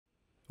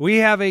We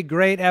have a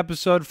great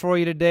episode for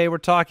you today. We're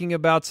talking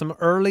about some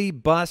early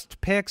bust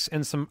picks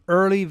and some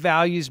early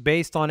values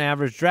based on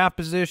average draft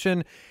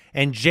position.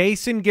 And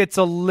Jason gets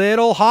a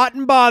little hot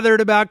and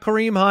bothered about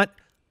Kareem Hunt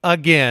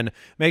again.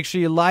 Make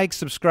sure you like,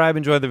 subscribe,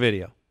 enjoy the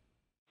video.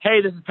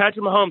 Hey, this is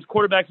Patrick Mahomes,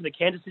 quarterback for the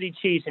Kansas City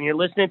Chiefs, and you're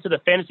listening to the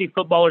Fantasy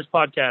Footballers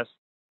Podcast.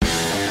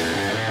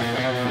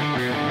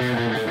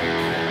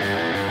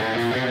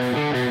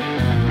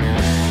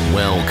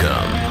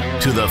 Welcome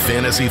to the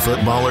Fantasy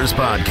Footballers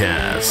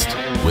Podcast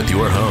with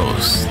your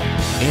hosts,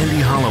 Andy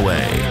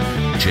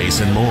Holloway,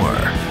 Jason Moore,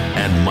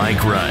 and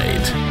Mike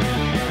Wright.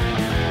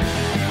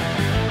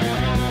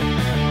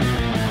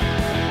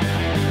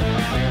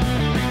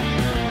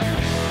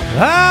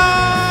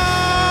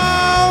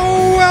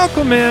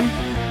 Welcome in.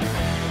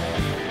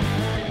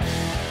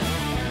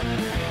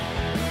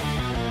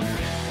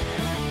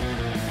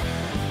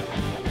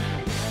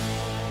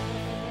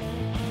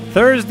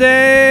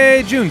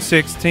 Thursday, June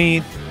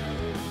 16th.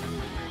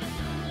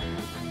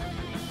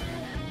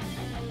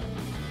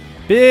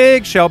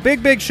 Big show,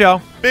 big show.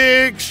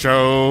 Big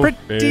show.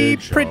 Pretty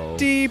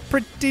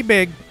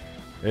big.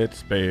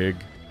 It's big.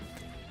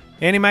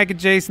 Andy, Mike, and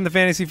Jason, the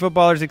Fantasy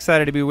Footballers,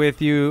 excited to be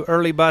with you.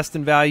 Early bust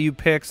and value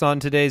picks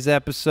on today's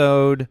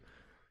episode.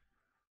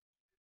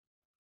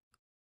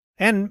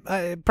 And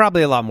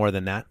probably a lot more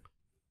than that.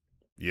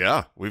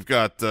 Yeah, we've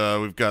got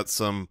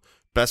some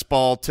best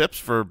ball tips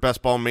for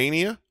Best Ball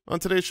Mania on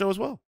today's show as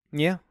well.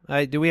 Yeah.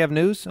 Do we have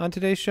news on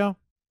today's show?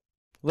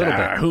 A little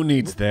bit. Who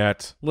needs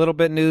that? A little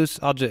bit news.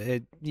 I'll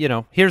just,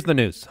 here's the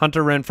news.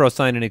 Hunter Renfrow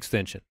signed an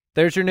extension.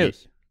 There's your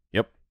news.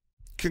 Yep.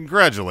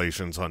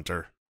 Congratulations,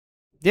 Hunter.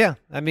 Yeah.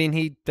 I mean,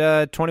 he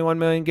 $21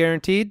 million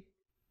guaranteed.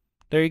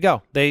 There you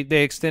go. They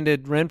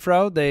extended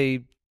Renfrow.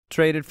 They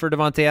traded for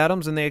Davante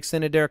Adams, and they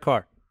extended Derek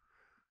Carr.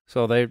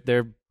 So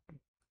they're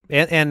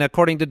and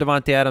according to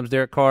Davante Adams,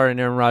 Derek Carr and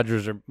Aaron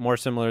Rodgers are more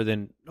similar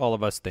than all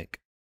of us think.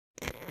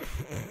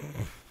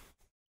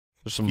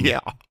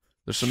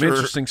 There's some sure.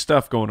 interesting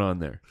stuff going on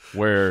there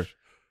where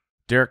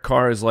Derek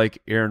Carr is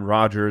like Aaron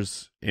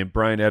Rodgers and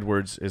Bryan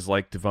Edwards is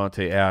like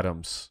Davante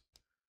Adams.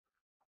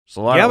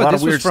 So a lot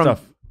of weird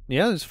stuff.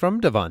 Yeah, it's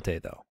from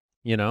Davante though.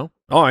 You know.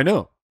 Oh, I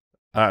know.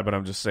 But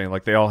I'm just saying,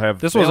 like they all have.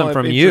 This wasn't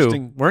from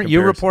you. Weren't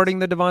you reporting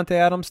the Davante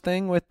Adams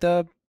thing with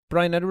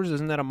Bryan Edwards?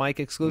 Isn't that a Mike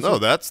exclusive? No,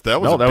 that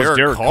was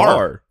Derek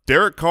Carr.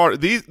 Derek Carr.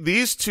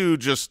 These two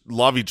just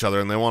love each other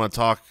and they want to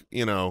talk,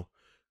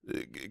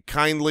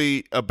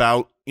 kindly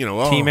about,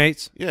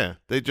 teammates. Yeah,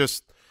 they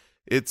just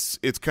it's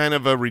kind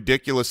of a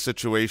ridiculous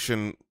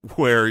situation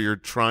where you're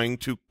trying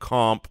to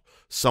comp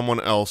someone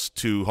else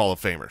to Hall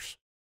of Famers.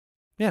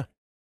 Yeah.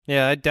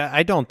 Yeah,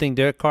 I don't think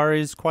Derek Carr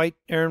is quite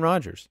Aaron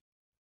Rodgers.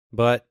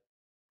 But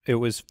it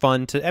was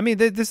fun to – I mean,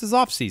 this is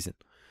off season.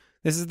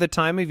 This is the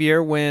time of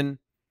year when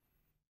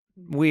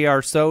we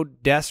are so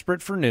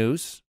desperate for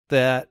news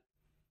that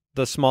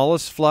the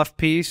smallest fluff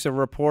piece, a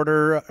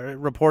reporter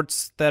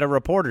reports that a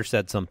reporter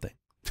said something.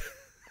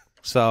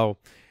 So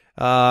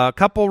a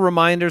couple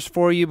reminders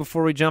for you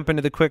before we jump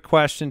into the quick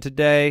question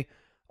today.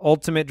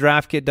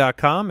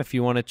 UltimateDraftKit.com if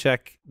you want to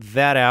check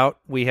that out.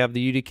 We have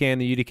the UDK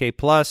and the UDK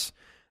Plus.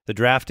 The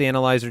Draft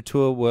Analyzer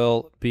tool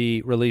will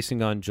be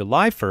releasing on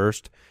July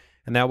 1st,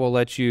 and that will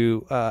let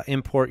you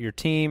import your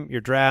team,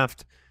 your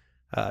draft,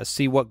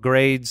 see what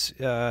grades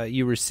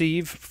you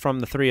receive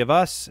from the three of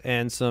us,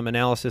 and some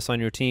analysis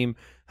on your team,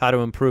 how to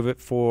improve it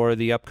for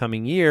the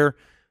upcoming year,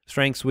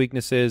 strengths,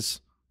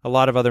 weaknesses, a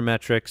lot of other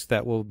metrics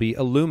that will be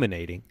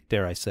illuminating,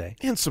 dare I say.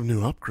 And some new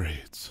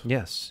upgrades.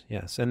 Yes,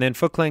 yes. And then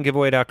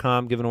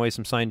FootClanGiveaway.com, giving away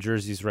some signed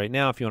jerseys right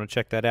now. If you want to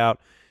check that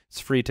out, it's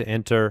free to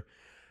enter.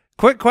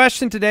 Quick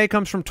question today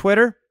comes from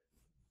Twitter.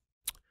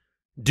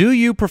 Do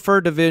you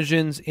prefer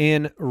divisions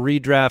in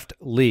redraft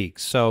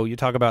leagues? So you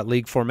talk about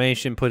league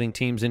formation, putting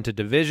teams into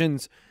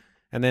divisions,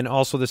 and then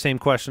also the same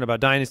question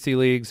about dynasty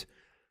leagues.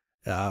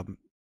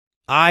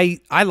 I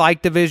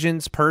like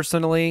divisions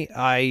personally.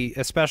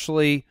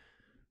 Especially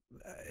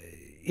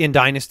in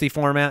dynasty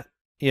format,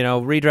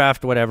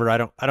 redraft, whatever. I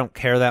don't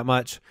care that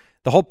much.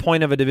 The whole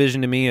point of a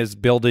division to me is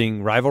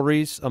building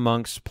rivalries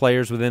amongst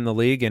players within the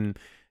league, and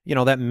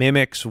that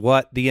mimics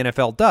what the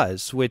NFL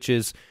does, which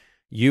is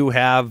you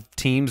have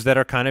teams that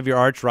are kind of your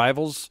arch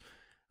rivals.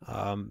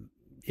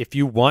 If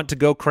you want to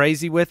go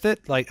crazy with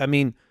it,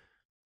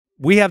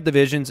 we have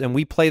divisions and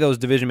we play those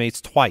division mates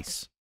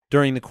twice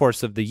during the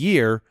course of the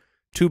year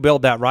to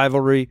build that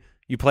rivalry.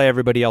 You play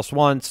everybody else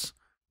once.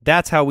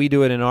 That's how we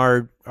do it in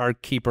our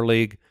keeper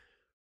league.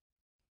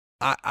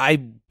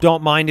 I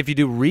don't mind if you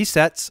do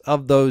resets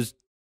of those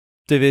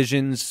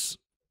divisions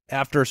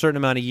after a certain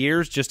amount of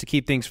years just to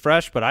keep things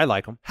fresh, but I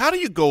like them. How do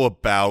you go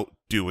about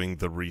doing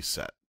the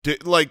reset?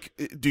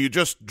 Do you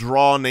just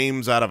draw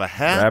names out of a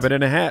hat? Rabbit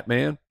in a hat,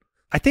 man.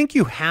 I think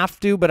you have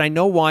to, but I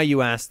know why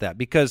you asked that,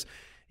 because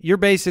you're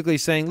basically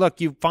saying,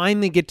 look, you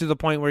finally get to the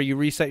point where you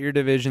reset your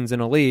divisions in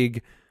a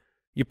league.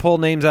 You pull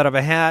names out of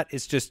a hat.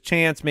 It's just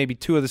chance. Maybe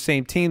two of the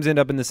same teams end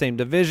up in the same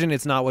division.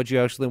 It's not what you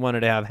actually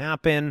wanted to have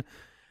happen.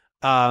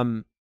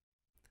 I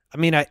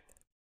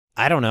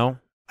don't know.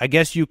 I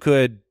guess you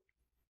could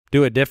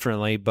do it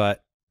differently,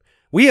 but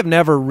We have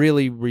never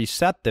really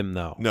reset them,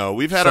 though. No,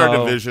 we've had our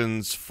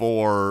divisions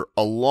for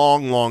a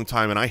long, long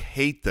time, and I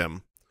hate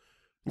them,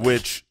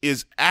 which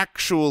is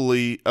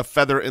actually a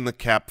feather in the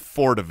cap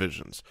for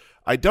divisions.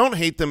 I don't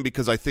hate them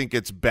because I think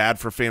it's bad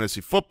for fantasy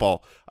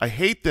football. I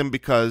hate them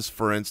because,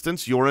 for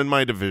instance, you're in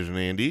my division,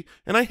 Andy,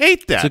 and I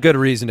hate that. It's a good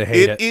reason to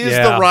hate it. It is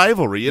the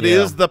rivalry. It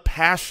is the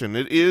passion.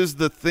 It is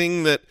the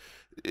thing that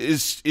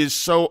is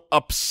so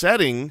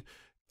upsetting.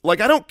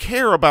 Like, I don't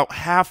care about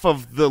half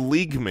of the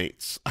league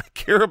mates. I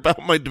care about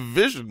my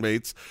division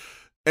mates,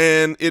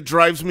 and it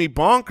drives me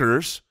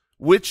bonkers,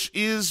 which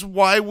is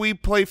why we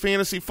play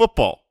fantasy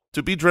football,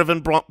 to be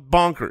driven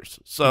bonkers.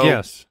 So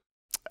yes.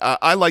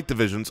 I like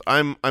divisions.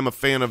 I'm a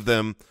fan of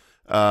them,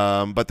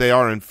 but they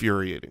are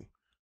infuriating.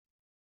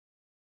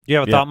 You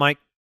have a thought, Mike?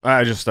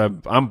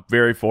 I'm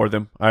very for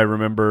them. I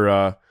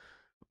remember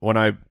when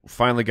I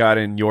finally got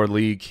in your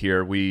league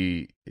here,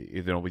 we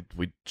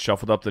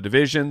shuffled up the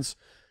divisions,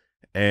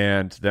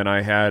 and then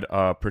I had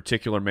a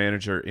particular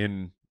manager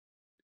in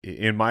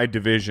my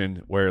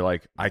division where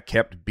like I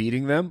kept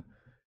beating them,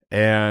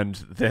 and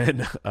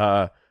then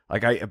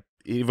like I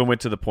even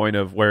went to the point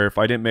of where if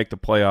I didn't make the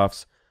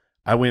playoffs,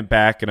 I went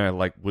back and I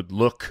like would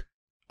look,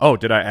 oh,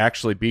 did I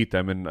actually beat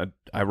them? And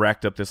I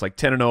racked up this like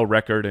 10-0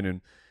 record,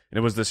 and it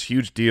was this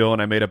huge deal.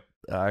 And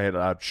I had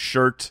a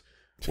shirt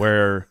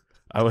where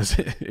I was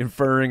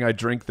inferring I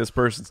drink this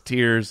person's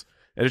tears,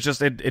 and it's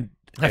just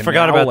I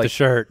forgot about the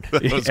shirt.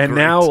 And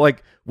now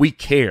like we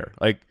care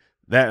like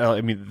that.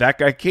 I mean, that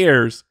guy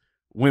cares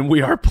when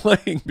we are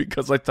playing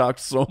because I talked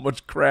so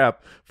much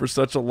crap for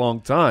such a long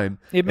time.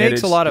 It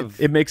makes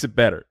it makes it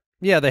better.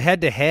 Yeah, the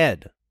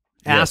head-to-head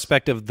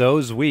aspect of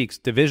those weeks,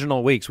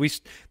 divisional weeks.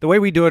 The way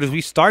we do it is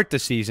we start the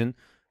season,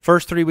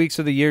 first 3 weeks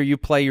of the year, you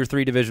play your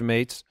 3 division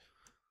mates.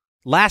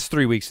 Last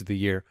 3 weeks of the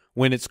year,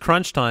 when it's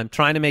crunch time,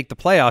 trying to make the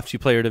playoffs, you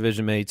play your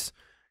division mates.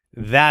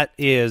 That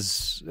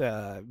is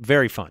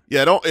very fun.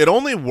 Yeah, it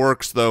only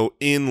works, though,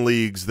 in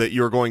leagues that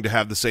you're going to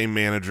have the same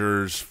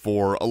managers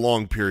for a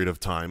long period of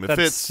time.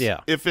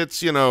 If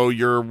it's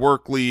your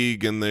work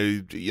league and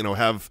they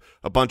have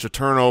a bunch of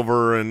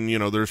turnover and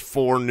there's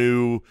 4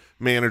 new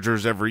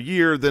managers every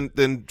year,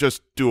 then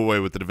just do away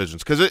with the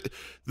divisions, because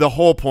the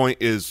whole point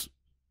is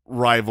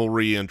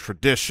rivalry and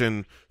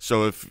tradition.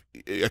 So if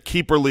a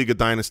keeper league, a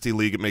dynasty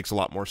league, it makes a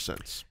lot more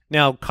sense.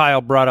 Now,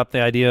 Kyle brought up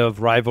the idea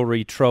of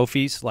rivalry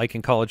trophies, like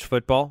in college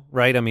football,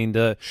 right? I mean,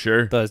 the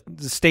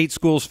state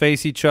schools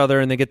face each other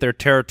and they get their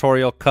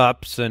territorial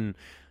cups and,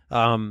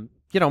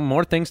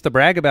 more things to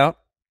brag about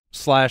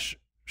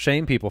 /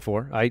 shame people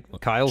for.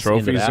 Kyle's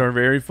trophies into that. are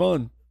very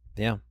fun.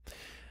 Yeah.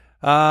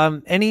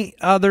 Any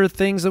other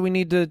things that we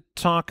need to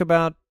talk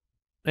about?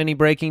 Any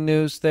breaking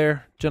news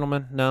there,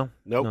 gentlemen? No?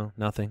 Nope. No,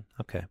 nothing.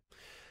 Okay.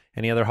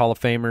 Any other Hall of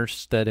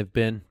Famers that have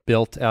been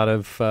built out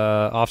of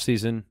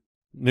off-season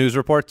news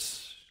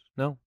reports?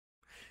 No?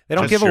 They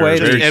don't give away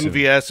just the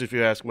MVS, if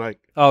you ask Mike.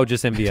 Oh,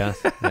 just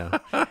MVS.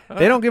 Yeah.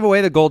 They don't give away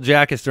the gold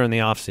jackets during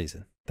the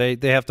off-season. They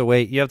have to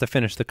wait. You have to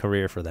finish the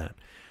career for that.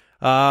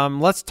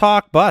 Let's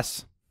talk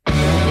bus.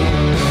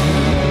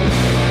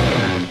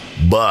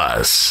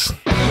 Bus.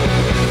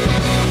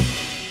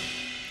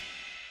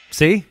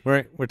 See?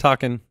 We're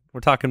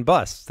talking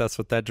bust. That's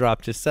what that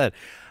drop just said.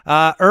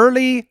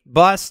 Early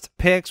bust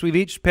picks. We've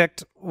each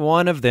picked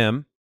one of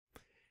them,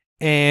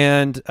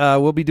 and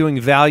we'll be doing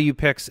value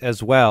picks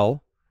as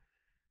well.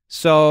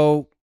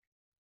 So,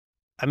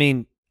 I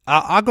mean,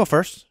 I'll go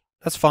first.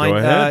 That's fine. Go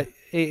ahead.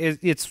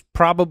 It's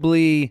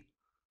probably,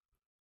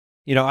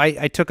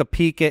 I took a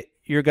peek at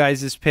your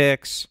guys'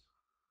 picks.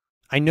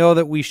 I know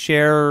that we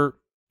share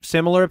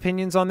similar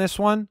opinions on this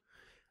one.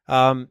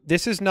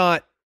 This is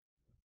not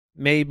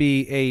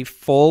maybe a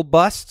full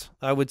bust.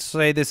 I would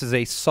say this is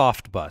a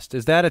soft bust.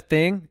 Is that a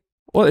thing?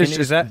 Well,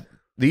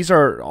 these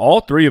are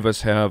all 3 of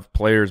us have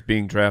players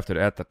being drafted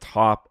at the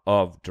top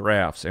of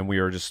drafts, and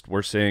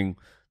we're saying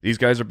these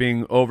guys are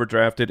being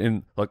overdrafted.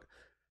 And look,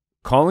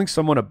 calling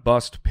someone a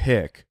bust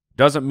pick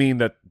doesn't mean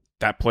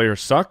that player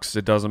sucks.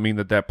 It doesn't mean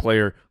that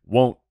player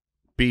won't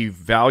be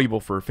valuable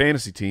for a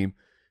fantasy team.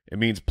 It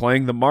means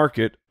playing the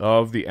market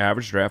of the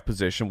average draft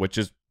position, which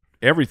is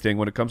everything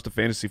when it comes to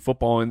fantasy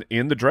football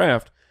in the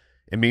draft.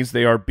 It means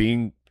they are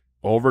being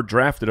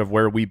overdrafted of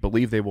where we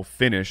believe they will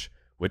finish,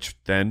 which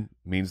then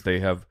means they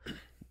have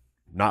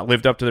not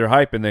lived up to their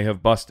hype and they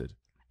have busted.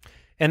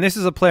 And this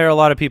is a player a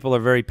lot of people are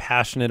very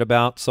passionate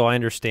about, so I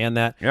understand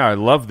that. Yeah, I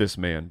love this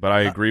man, but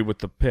I agree with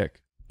the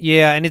pick.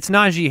 Yeah, and it's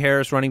Najee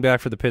Harris, running back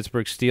for the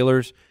Pittsburgh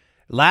Steelers.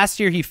 Last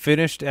year he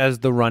finished as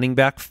the running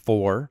back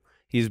 4.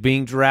 He's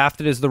being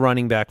drafted as the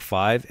running back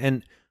 5.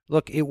 And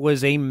look, it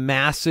was a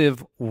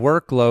massive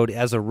workload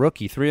as a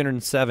rookie,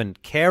 307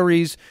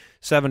 carries,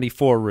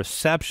 74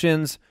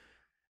 receptions.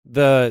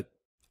 The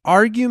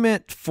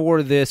argument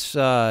for this,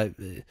 for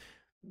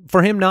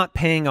him not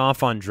paying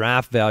off on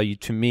draft value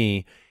to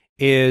me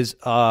is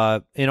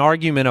an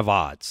argument of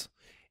odds.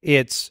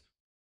 It's,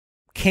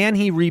 can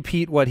he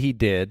repeat what he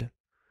did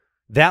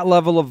that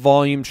level of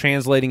volume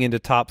translating into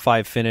top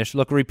 5 finish.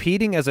 Look,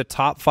 repeating as a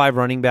top 5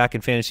 running back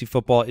in fantasy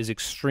football is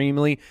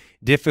extremely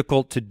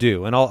difficult to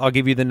do, and I'll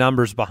give you the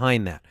numbers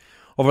behind that.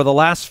 Over the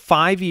last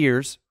 5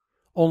 years,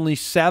 only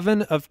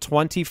 7 of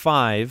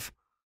 25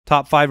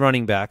 top 5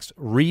 running backs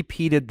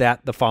repeated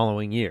that the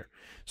following year.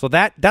 So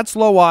that's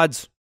low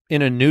odds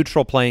in a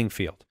neutral playing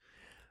field.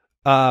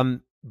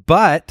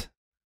 But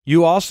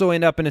you also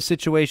end up in a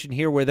situation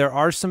here where there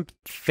are some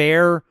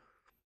fair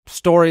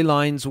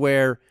storylines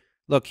where,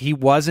 look, he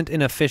wasn't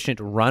an efficient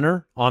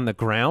runner on the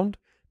ground.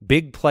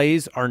 Big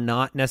plays are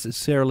not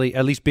necessarily,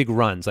 at least big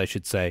runs, I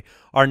should say,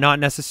 are not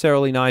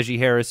necessarily Najee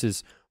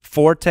Harris's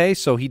forte,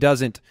 so he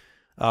doesn't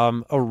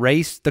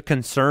erase the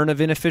concern of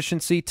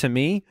inefficiency to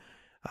me.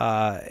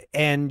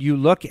 And you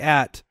look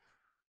at,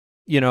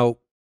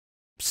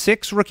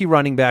 6 rookie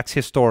running backs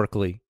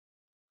historically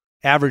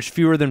averaged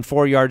fewer than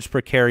 4 yards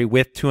per carry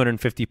with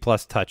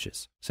 250-plus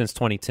touches since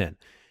 2010.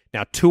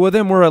 Now, 2 of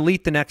them were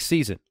elite the next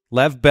season.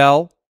 Lev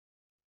Bell,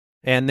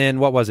 and then,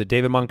 what was it,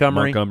 David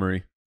Montgomery?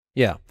 Montgomery.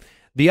 Yeah.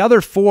 The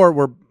other 4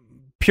 were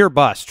pure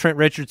bust. Trent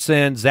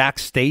Richardson, Zach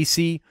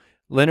Stacy,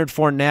 Leonard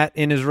Fournette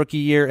in his rookie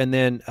year, and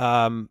then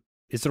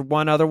is there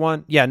one other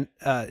one? Yeah,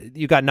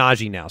 you got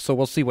Najee now, so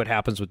we'll see what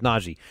happens with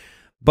Najee.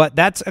 But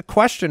that's a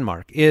question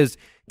mark, is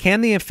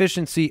can the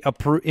efficiency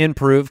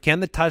improve?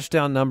 Can the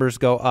touchdown numbers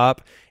go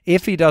up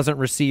if he doesn't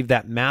receive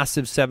that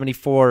massive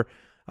 74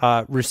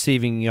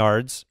 receiving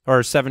yards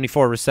or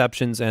 74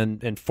 receptions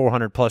and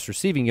 400-plus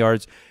receiving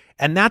yards?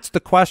 And that's the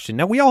question.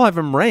 Now, we all have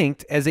him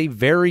ranked as a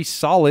very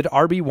solid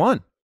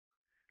RB1.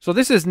 So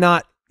this is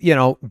not,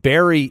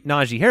 bury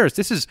Najee Harris.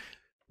 This is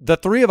the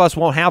 3 of us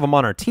won't have him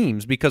on our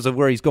teams because of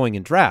where he's going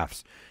in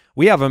drafts.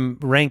 We have him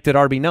ranked at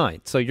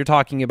RB9. So you're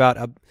talking about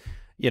an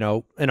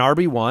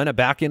RB1, a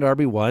back-end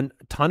RB1,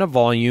 a ton of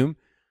volume.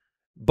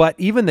 But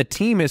even the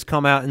team has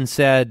come out and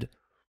said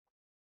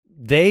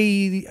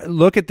they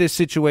look at this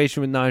situation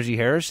with Najee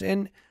Harris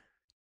and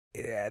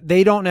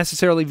they don't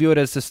necessarily view it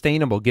as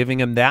sustainable, giving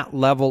him that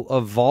level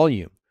of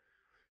volume.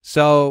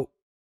 So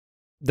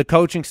the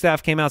coaching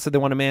staff came out and said they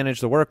want to manage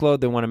the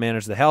workload, they want to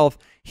manage the health.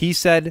 He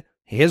said,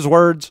 his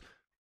words,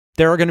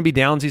 there are going to be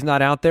downs he's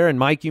not out there. And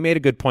Mike, you made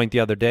a good point the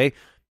other day.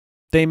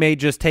 They may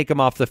just take him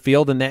off the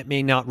field, and that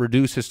may not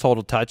reduce his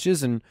total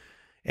touches.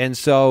 And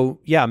so,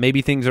 yeah,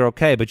 maybe things are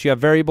okay. But you have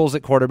variables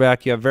at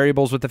quarterback. You have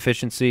variables with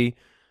efficiency.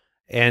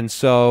 And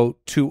so,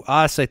 to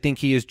us, I think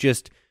he is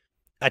just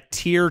a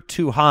tier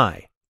too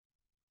high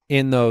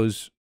in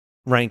those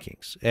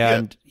rankings.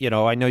 And,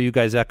 I know you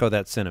guys echo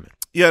that sentiment.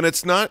 Yeah, and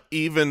it's not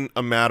even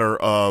a matter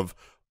of,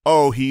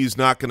 he's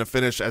not going to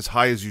finish as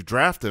high as you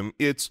draft him.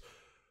 It's,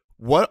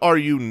 what are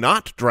you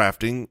not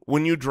drafting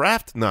when you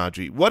draft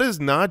Najee? What is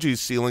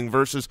Najee's ceiling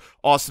versus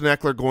Austin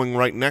Eckler going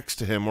right next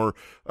to him, or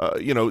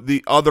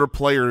the other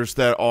players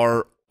that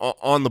are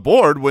on the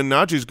board when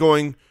Najee's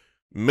going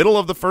middle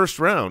of the first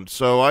round?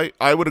 So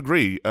I would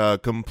agree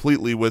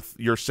completely with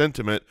your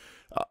sentiment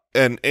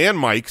and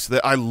Mike's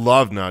that I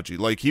love Najee.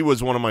 Like, he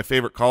was one of my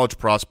favorite college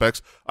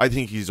prospects. I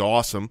think he's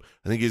awesome.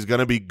 I think he's going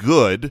to be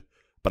good,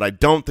 but I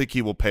don't think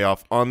he will pay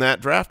off on that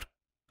draft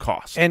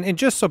cost. And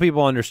just so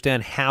people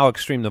understand how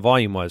extreme the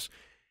volume was,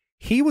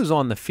 he was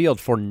on the field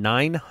for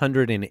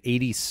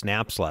 980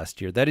 snaps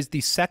last year. That is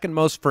the second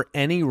most for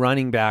any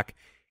running back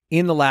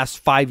in the last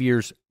 5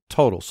 years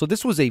total. So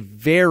this was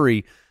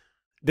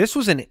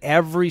an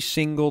every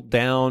single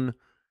down,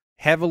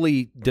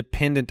 heavily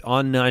dependent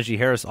on Najee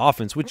Harris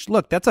offense, which,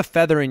 look, that's a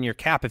feather in your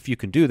cap if you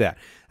can do that.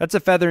 That's a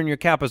feather in your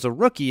cap as a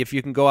rookie if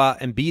you can go out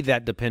and be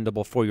that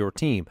dependable for your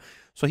team.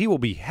 So he will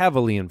be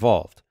heavily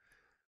involved.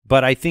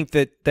 But I think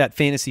that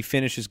fantasy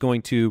finish is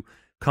going to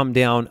come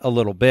down a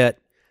little bit.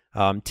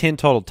 10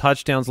 total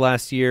touchdowns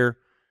last year.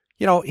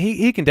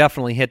 He can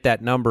definitely hit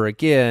that number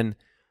again.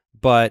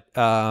 But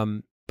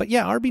yeah,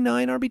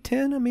 RB9,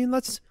 RB10. I mean,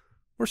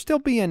 we're still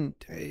being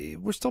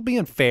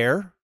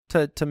fair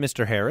to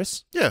Mr.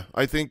 Harris. Yeah,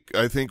 I think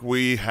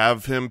we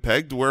have him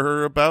pegged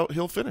where about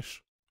he'll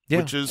finish. Yeah,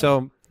 which is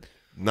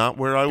not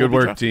where I would. Good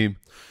work, team.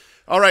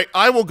 All right,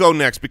 I will go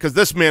next because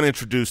this man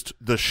introduced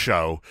the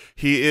show.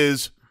 He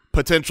is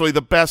potentially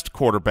the best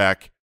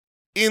quarterback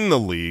in the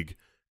league,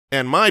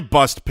 and my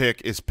bust pick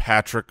is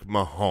Patrick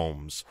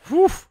Mahomes.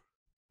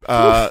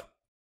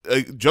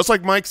 Just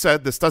like Mike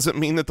said, this doesn't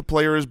mean that the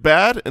player is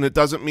bad, and it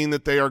doesn't mean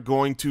that they are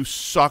going to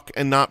suck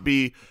and not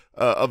be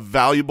a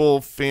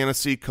valuable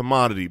fantasy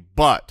commodity.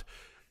 But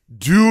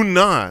do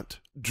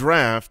not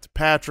draft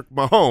Patrick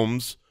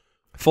Mahomes.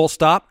 Full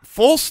stop?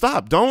 Full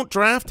stop. Don't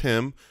draft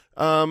him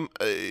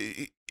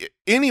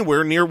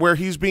anywhere near where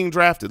he's being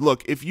drafted.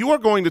 Look, if you are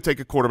going to take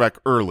a quarterback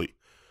early,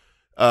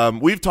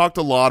 we've talked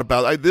a lot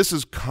about this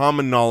is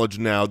common knowledge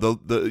now.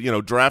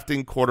 The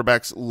drafting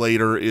quarterbacks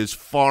later is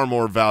far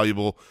more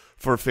valuable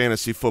for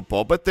fantasy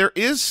football, but there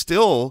is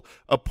still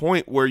a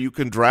point where you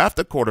can draft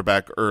a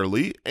quarterback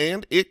early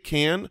and it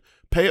can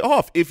pay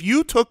off. If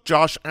you took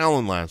Josh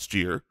Allen last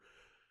year,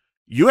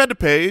 you had to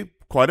pay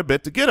quite a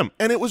bit to get him,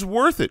 and it was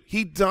worth it.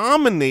 He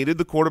dominated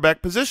the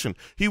quarterback position.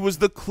 He was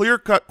the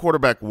clear-cut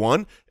quarterback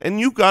one,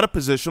 and you got a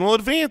positional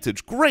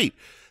advantage. Great.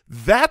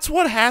 That's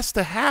what has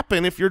to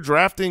happen if you're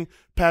drafting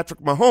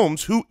Patrick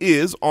Mahomes, who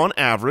is, on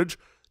average,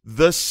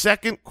 the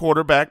second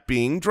quarterback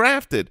being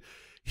drafted.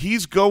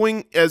 He's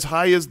going as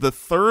high as the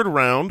third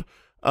round,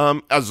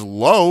 as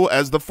low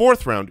as the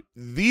fourth round.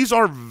 These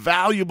are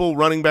valuable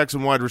running backs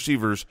and wide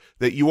receivers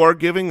that you are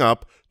giving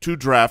up to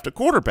draft a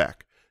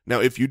quarterback. Now,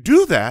 if you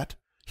do that,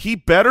 he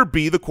better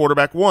be the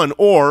quarterback one,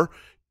 or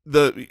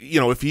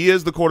if he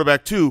is the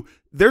quarterback two,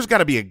 there's got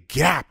to be a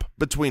gap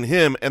between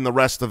him and the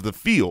rest of the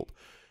field.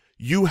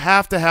 You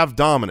have to have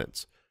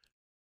dominance.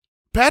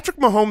 Patrick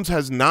Mahomes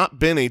has not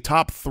been a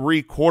top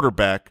 3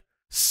 quarterback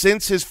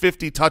since his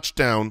 50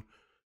 touchdown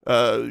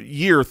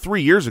year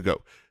 3 years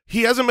ago.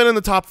 He hasn't been in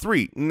the top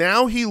 3.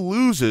 Now he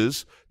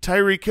loses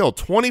Tyreek Hill,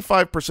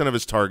 25% of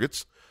his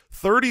targets,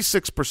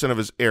 36% of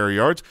his air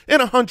yards,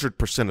 and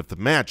 100% of the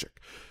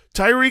magic.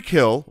 Tyreek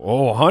Hill.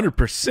 Oh,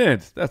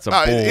 100%. That's a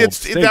bold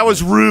statement. That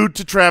was rude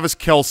to Travis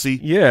Kelce.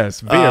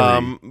 Yes,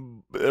 very.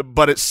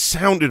 But it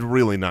sounded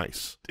really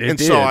nice. It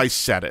did. So I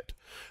said it.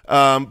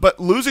 But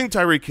losing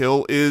Tyreek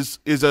Hill is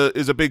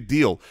a big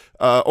deal.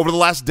 Over the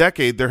last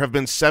decade, there have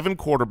been 7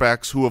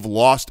 quarterbacks who have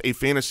lost a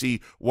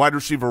fantasy wide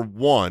receiver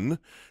 1,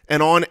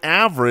 and on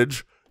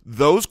average,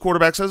 those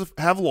quarterbacks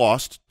have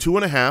lost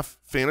 2.5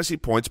 fantasy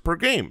points per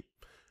game.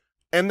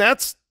 And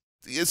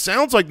it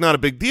sounds like not a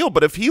big deal,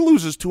 but if he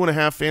loses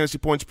 2.5 fantasy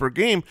points per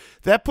game,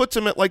 that puts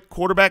him at like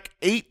quarterback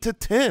 8 to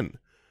 10.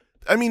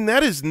 I mean,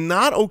 that is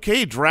not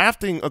okay,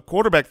 drafting a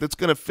quarterback that's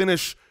going to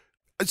finish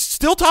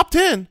still top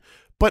 10,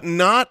 but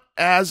not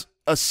as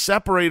a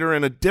separator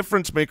and a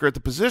difference maker at the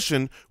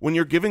position when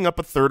you're giving up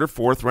a 3rd or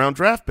 4th round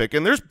draft pick.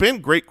 And there's been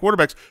great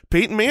quarterbacks.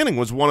 Peyton Manning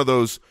was one of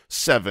those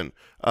 7.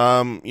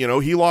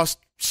 He lost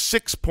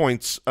 6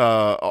 points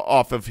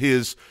off of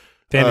his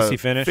fantasy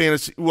finish,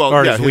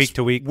 his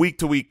week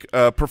to week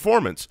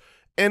performance.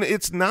 And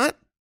it's not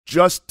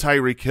just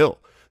Tyreek Hill.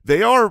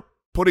 They are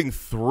putting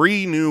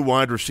 3 new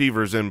wide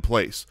receivers in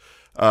place.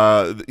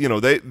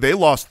 They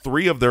lost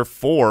 3 of their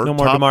 4. No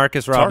more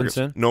Demarcus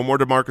Robinson. Targets. No more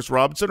Demarcus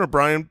Robinson or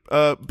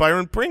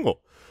Byron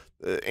Pringle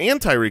and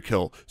Tyreek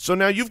Hill. So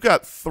now you've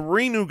got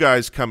 3 new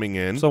guys coming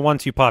in. So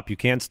once you pop, you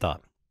can't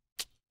stop.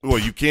 Well,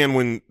 you can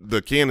when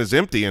the can is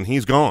empty and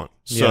he's gone.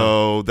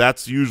 So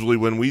that's usually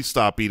when we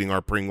stop eating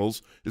our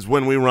Pringles, is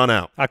when we run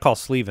out. I call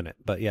sleeving it,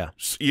 but yeah.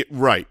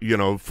 Right,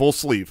 full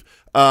sleeve.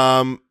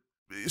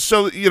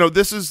 So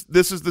this is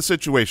the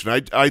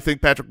situation. I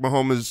think Patrick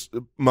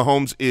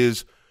Mahomes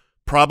is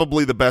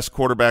probably the best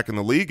quarterback in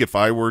the league. If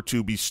I were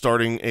to be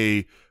starting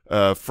a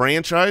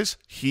franchise,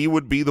 he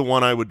would be the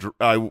one I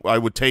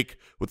would take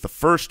with the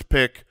first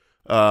pick.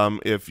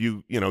 If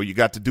you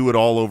got to do it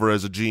all over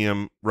as a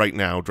GM right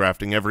now,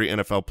 drafting every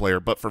NFL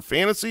player. But for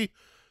fantasy,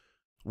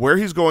 where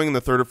he's going in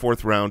the 3rd or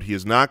 4th round, he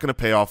is not going to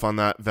pay off on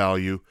that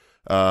value.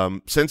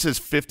 Since his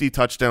 50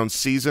 touchdown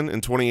season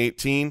in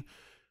 2018,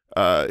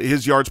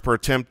 his yards per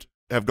attempt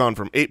have gone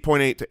from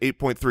 8.8 to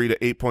 8.3 to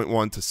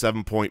 8.1 to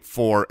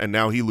 7.4, and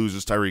now he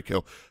loses Tyreek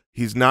Hill.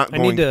 He's not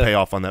going to pay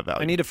off on that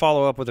value. I need to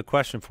follow up with a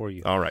question for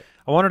you. All right.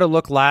 I wanted to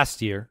look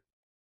last year,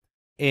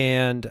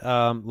 and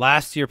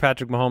last year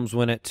Patrick Mahomes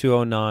went at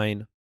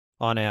 209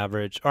 on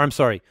average. Or I'm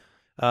sorry,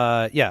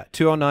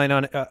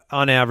 209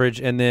 on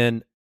average, and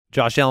then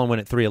Josh Allen went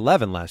at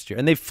 311 last year,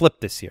 and they flipped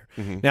this year.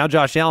 Mm-hmm. Now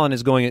Josh Allen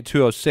is going at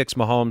 206.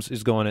 Mahomes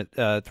is going at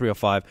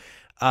 305.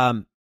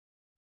 Are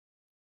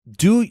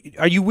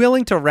you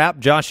willing to wrap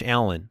Josh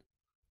Allen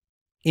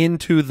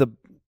into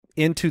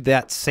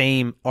that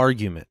same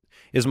argument?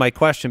 Is my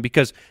question,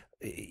 because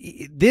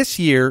this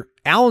year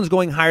Allen's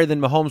going higher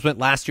than Mahomes went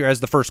last year as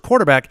the first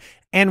quarterback,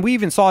 and we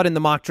even saw it in the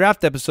mock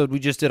draft episode we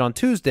just did on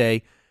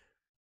Tuesday.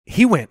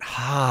 He went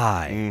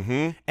high.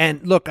 Mm-hmm.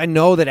 And look, I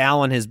know that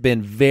Allen has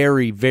been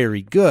very,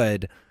 very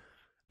good,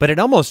 but it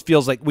almost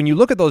feels like when you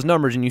look at those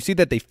numbers and you see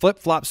that they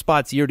flip-flop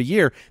spots year to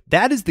year,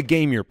 that is the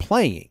game you're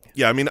playing.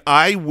 Yeah, I mean,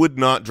 I would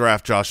not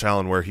draft Josh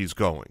Allen where he's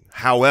going.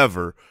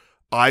 However,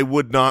 I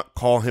would not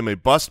call him a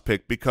bust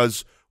pick,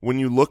 because when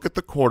you look at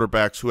the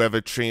quarterbacks who have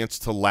a chance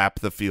to lap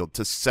the field,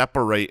 to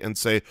separate and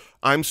say,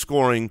 I'm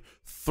scoring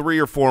 3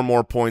 or 4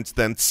 more points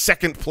than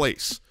second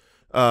place,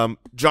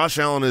 Josh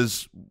Allen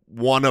is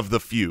one of the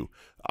few.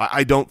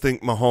 I don't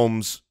think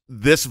Mahomes,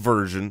 this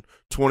version,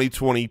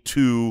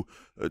 2022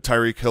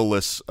 Tyreek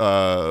Hill-less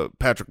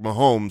Patrick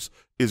Mahomes,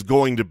 is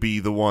going to be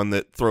the one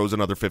that throws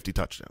another 50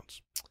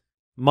 touchdowns.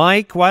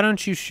 Mike, why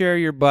don't you share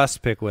your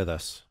bust pick with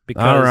us?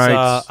 Because all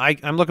right.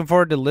 I'm looking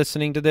forward to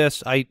listening to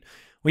this.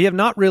 We have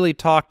not really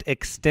talked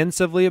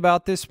extensively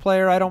about this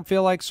player, I don't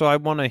feel like, so I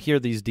want to hear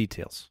these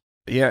details.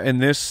 Yeah,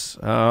 and this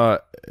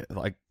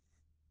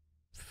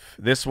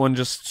this one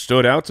just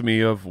stood out to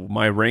me of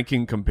my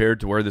ranking compared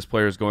to where this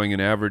player is going in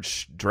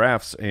average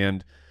drafts,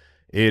 and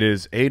it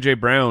is A.J.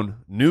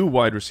 Brown, new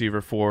wide receiver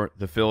for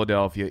the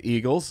Philadelphia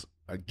Eagles.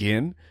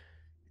 Again,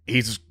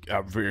 he's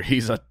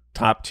a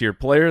top-tier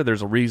player.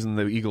 There's a reason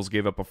the Eagles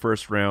gave up a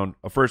first and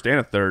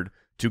a third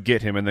to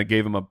get him, and they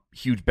gave him a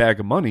huge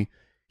bag of money.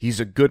 He's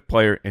a good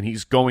player, and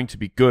he's going to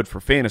be good for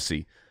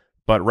fantasy.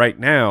 But right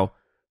now,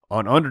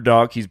 on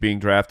Underdog, he's being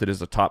drafted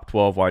as a top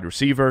 12 wide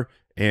receiver,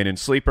 and in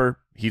Sleeper,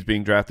 he's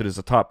being drafted as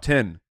a top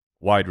 10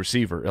 wide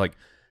receiver. Like,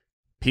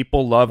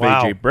 people love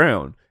A.J.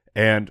 Brown,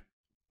 and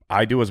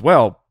I do as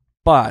well,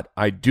 but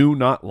I do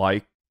not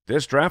like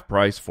this draft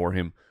price for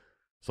him.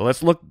 So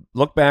let's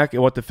look back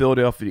at what the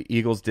Philadelphia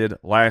Eagles did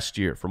last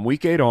year. From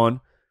week 8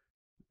 on,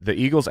 the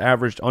Eagles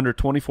averaged under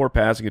 24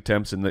 passing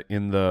attempts in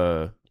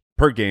the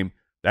per game.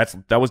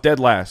 That was dead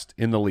last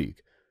in the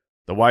league.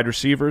 The wide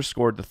receivers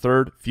scored the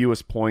third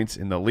fewest points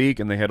in the league,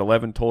 and they had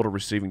 11 total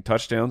receiving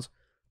touchdowns.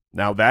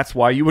 Now, that's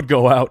why you would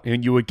go out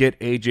and you would get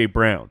A.J.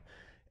 Brown.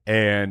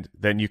 And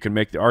then you can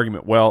make the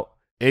argument, well,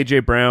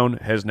 A.J. Brown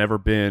has never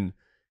been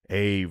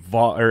a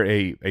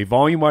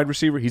volume wide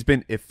receiver. He's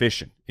been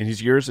efficient. In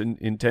his years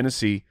in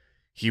Tennessee,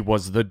 he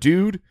was the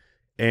dude,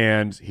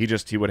 and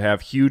he would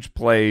have huge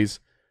plays,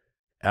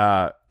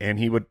 and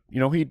he would,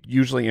 he'd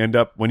usually end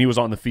up, when he was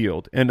on the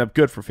field, end up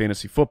good for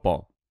fantasy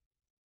football.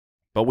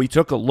 But we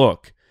took a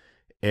look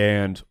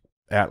and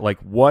at like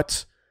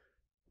what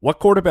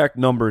quarterback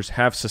numbers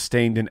have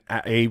sustained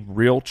a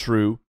real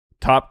true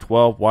top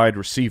 12 wide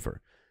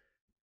receiver.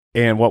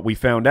 And what we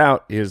found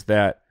out is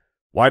that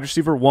wide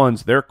receiver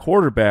ones, their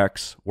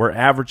quarterbacks were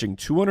averaging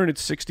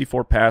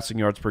 264 passing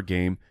yards per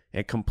game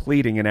and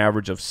completing an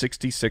average of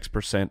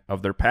 66%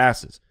 of their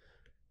passes.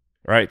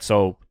 All right,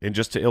 so, and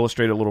just to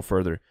illustrate a little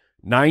further,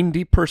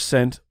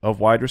 90%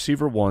 of wide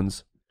receiver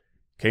ones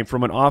came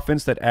from an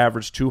offense that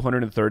averaged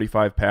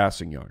 235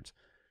 passing yards.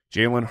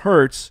 Jalen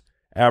Hurts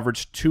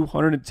averaged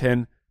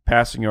 210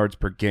 passing yards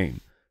per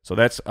game. So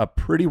that's a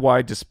pretty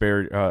wide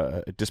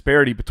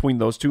disparity between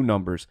those two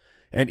numbers.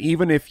 And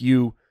even if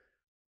you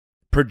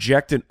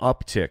project an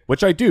uptick,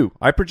 which I do,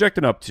 I project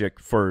an uptick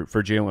for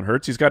Jalen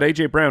Hurts. He's got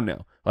A.J. Brown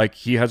now. Like,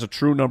 he has a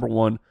true number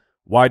one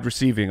wide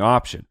receiving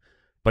option.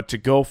 But to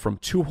go from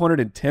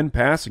 210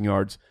 passing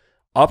yards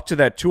up to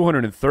that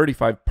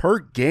 235 per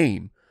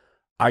game,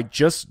 I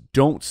just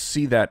don't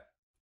see that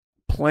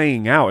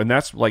playing out. And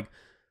that's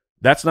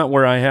not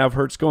where I have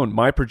Hurts going.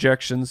 My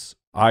projections,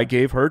 I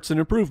gave Hurts an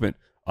improvement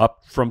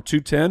up from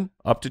 210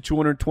 up to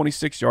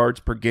 226 yards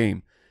per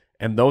game.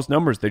 And those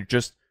numbers,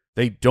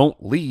 they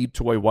don't lead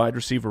to a wide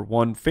receiver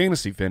one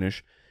fantasy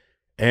finish.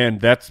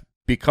 And that's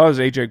because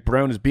A.J.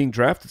 Brown is being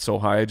drafted so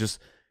high.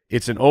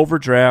 It's an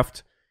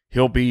overdraft.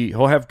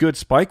 He'll have good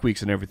spike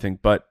weeks and everything,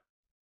 but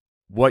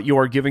what you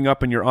are giving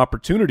up in your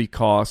opportunity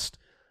cost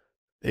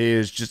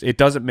is it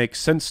doesn't make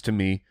sense to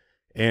me,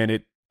 and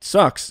it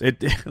sucks.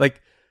 It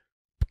like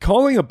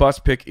calling a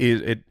bust pick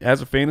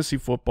as a fantasy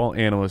football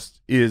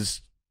analyst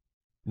is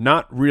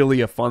not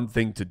really a fun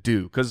thing to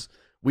do, because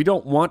we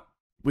don't want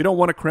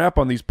to crap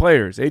on these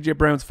players. A.J.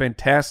 Brown's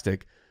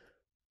fantastic,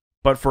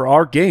 but for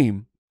our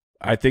game,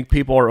 I think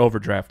people are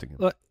overdrafting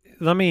him.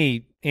 Let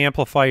me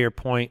amplify your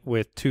point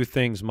with two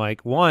things,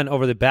 Mike. One,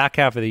 over the back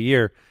half of the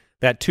year,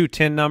 that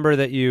 210 number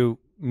that you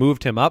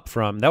moved him up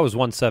from, that was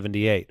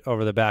 178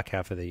 over the back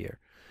half of the year.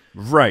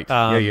 Right.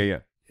 Yeah.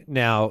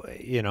 Now,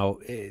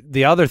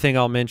 the other thing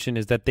I'll mention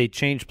is that they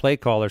changed play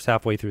callers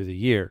halfway through the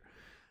year.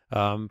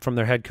 From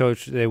their head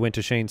coach, they went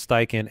to Shane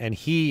Steichen, and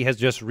he has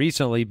just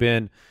recently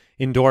been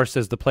endorsed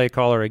as the play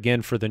caller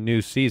again for the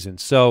new season.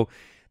 So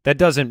that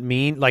doesn't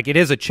mean, like, it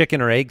is a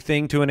chicken or egg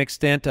thing to an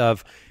extent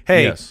of,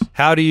 hey, yes,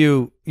 how do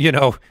you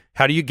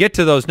get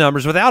to those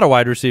numbers without a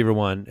wide receiver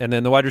one? And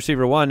then the wide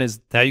receiver one is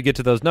how you get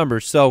to those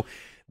numbers. So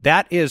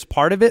that is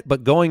part of it,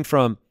 but going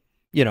from,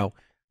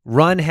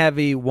 run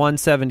heavy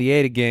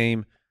 178 a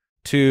game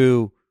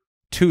to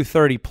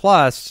 230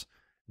 plus,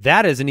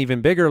 that is an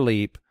even bigger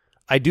leap.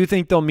 I do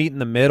think they'll meet in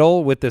the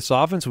middle with this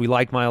offense. We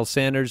like Miles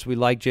Sanders. We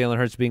like Jalen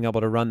Hurts being able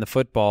to run the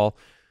football.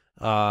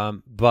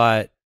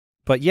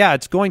 But yeah,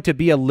 it's going to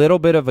be a little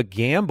bit of a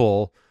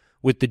gamble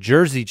with the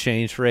jersey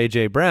change for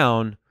A.J.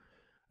 Brown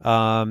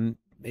in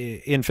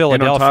Philadelphia.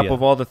 And on top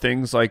of all the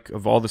things, like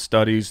of all the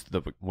studies,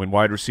 when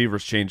wide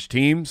receivers change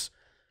teams,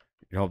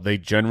 they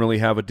generally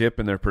have a dip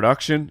in their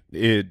production.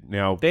 The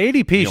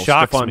ADP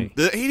shocks me.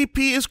 The ADP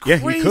is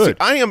crazy. Yeah, he could.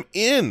 I am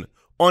in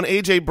on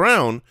A.J.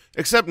 Brown,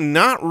 except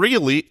not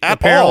really at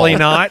Apparently all.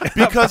 not.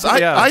 Because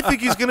I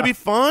think he's going to be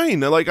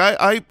fine. Like,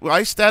 I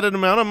statted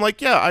him out. I'm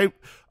like, yeah,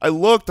 I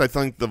looked. I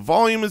think the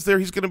volume is there.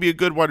 He's going to be a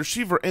good wide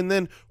receiver. And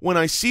then when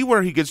I see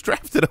where he gets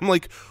drafted, I'm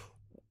like,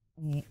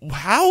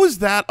 how is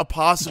that a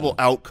possible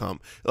outcome?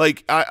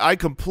 Like, I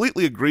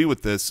completely agree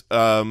with this.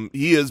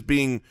 He is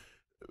being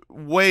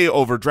way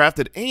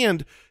overdrafted,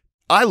 and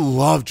I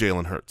love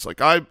Jalen Hurts. Like,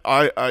 I'm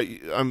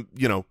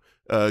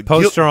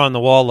poster on the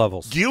wall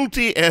levels.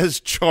 Guilty as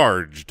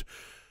charged.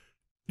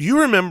 You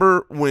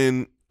remember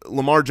when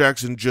Lamar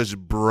Jackson just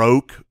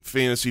broke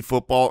fantasy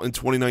football in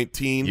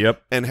 2019?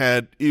 Yep.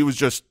 And he was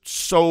just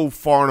so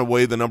far and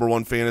away the number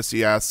one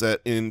fantasy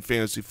asset in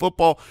fantasy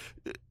football.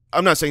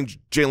 I'm not saying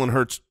Jalen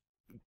Hurts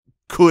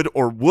could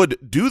or would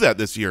do that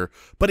this year,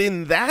 but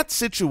in that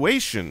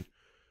situation,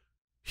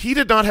 he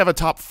did not have a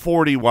top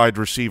 40 wide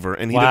receiver,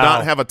 and he did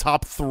not have a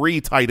top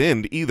 3 tight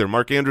end either.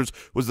 Mark Andrews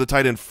was the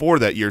tight end 4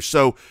 that year.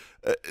 So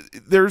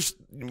there's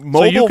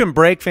mobile. So you can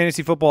break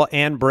fantasy football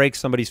and break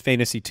somebody's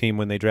fantasy team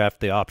when they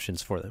draft the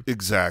options for them.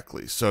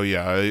 Exactly. So,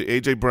 yeah,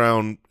 A.J.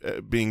 Brown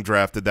being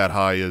drafted that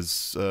high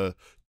is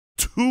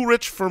too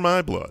rich for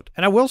my blood.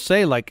 And I will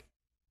say, like,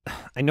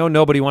 I know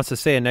nobody wants to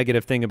say a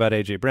negative thing about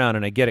A.J. Brown,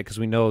 and I get it because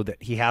we know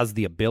that he has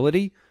the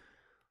ability,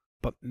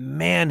 but,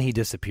 man, he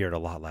disappeared a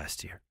lot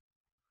last year.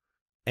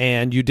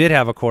 And you did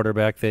have a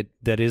quarterback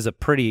that is a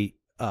pretty,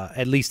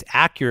 at least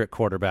accurate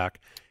quarterback,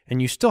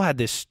 and you still had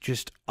this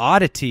just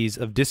oddities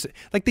of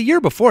like the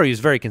year before he was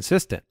very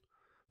consistent.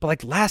 But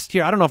like last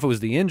year, I don't know if it was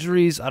the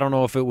injuries. I don't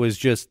know if it was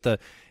just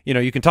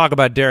you can talk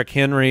about Derrick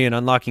Henry and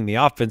unlocking the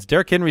offense.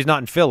 Derrick Henry's not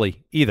in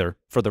Philly either,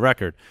 for the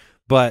record.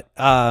 But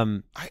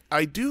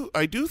I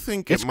do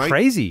think it's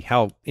crazy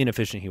how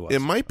inefficient he was. It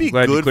might be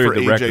good for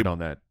the AJ record on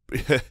that.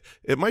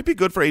 It might be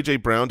good for A.J.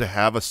 Brown to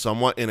have a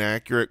somewhat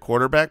inaccurate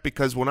quarterback,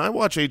 because when I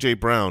watch A.J.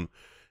 Brown,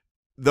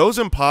 those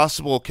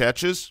impossible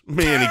catches,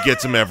 man, he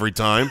gets them every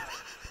time.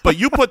 But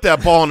you put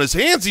that ball in his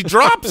hands, he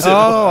drops it.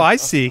 Oh, I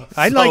see.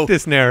 I like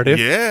this narrative.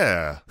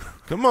 Yeah.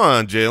 Come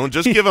on, Jalen.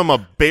 Just give him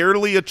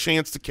barely a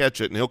chance to catch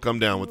it, and he'll come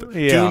down with it.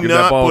 Yeah. Give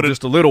that ball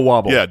just a little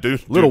wobble. Yeah,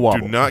 wobble.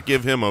 Do not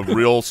give him a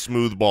real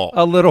smooth ball.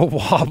 A little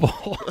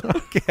wobble.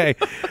 Okay.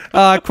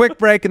 Quick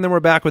break, and then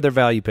we're back with our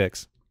value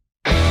picks.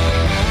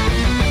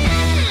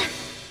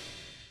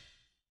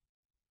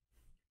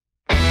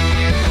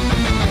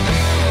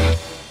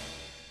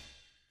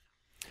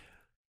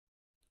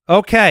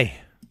 Okay.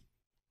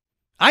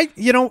 I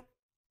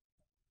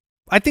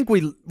think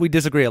we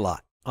disagree a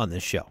lot on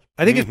this show.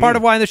 I think it's part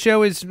of why the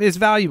show is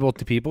valuable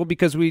to people,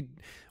 because we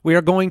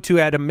are going to,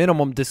 at a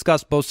minimum,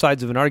 discuss both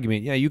sides of an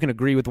argument. Yeah, you can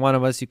agree with one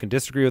of us, you can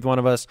disagree with one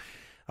of us.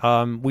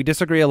 We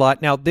disagree a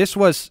lot. Now, this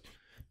was,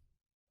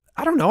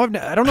 I don't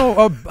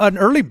know, an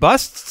early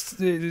bust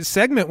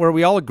segment where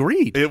we all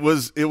agreed. It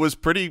was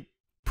pretty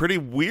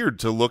weird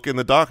to look in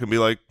the doc and be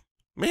like,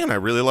 man, I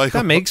really like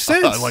that. Makes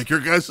sense. I like your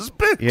guys'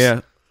 picks.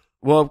 Yeah.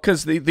 Well,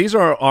 because these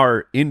are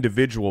our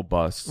individual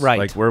busts, right?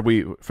 Like where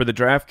for the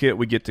draft kit,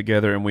 we get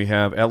together and we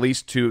have at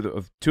least two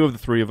of the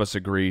three of us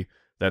agree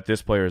that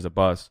this player is a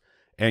bust,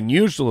 and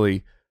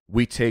usually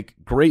we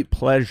take great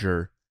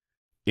pleasure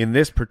in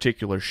this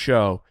particular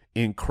show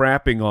in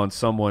crapping on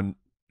someone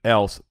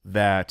else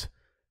that,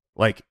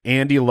 like,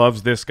 Andy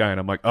loves this guy, and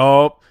I'm like,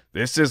 oh,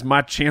 this is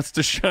my chance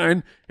to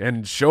shine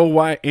and show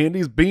why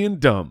Andy's being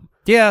dumb.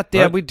 Yeah,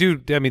 we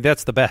do. I mean,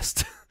 that's the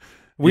best.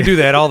 We do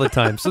that all the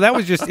time. So that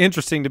was just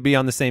interesting to be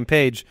on the same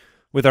page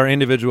with our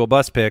individual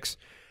bust picks.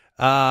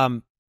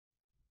 Value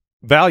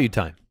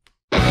time.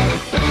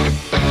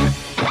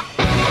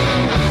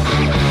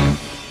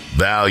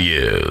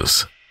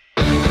 Values.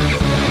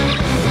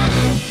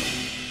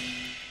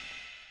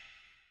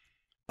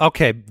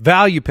 Okay,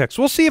 value picks.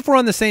 We'll see if we're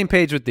on the same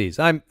page with these.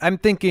 I'm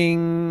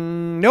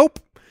thinking nope,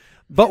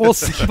 but we'll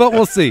see. But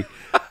we'll see.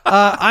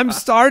 I'm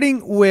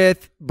starting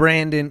with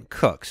Brandin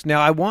Cooks.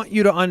 Now, I want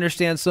you to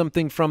understand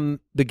something from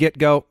the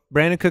get-go.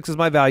 Brandin Cooks is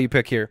my value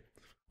pick here.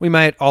 We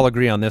might all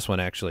agree on this one,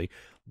 actually.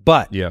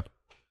 But yeah,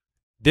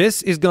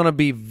 this is going to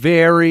be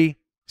very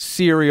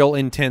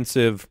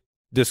serial-intensive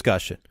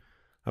discussion.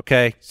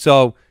 Okay?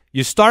 So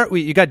you start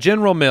with, you got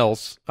General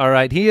Mills. All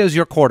right? He is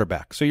your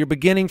quarterback. So you're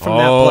beginning from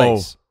that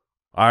place.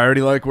 I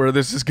already like where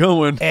this is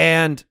going.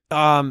 And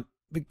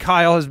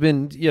Kyle has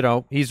been,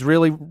 he's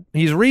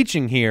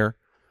reaching here.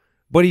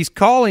 But he's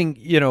calling,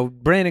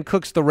 Brandin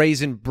Cooks the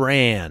Raisin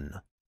Bran,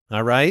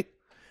 all right?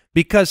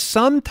 Because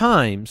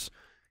sometimes,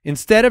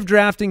 instead of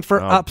drafting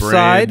for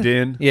upside,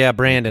 Brandon. Yeah,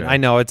 Brandon. Okay. I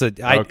know it's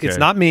it's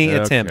not me,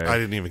 it's him. I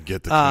didn't even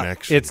get the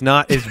connection.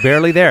 It's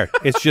barely there.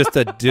 It's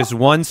just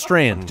one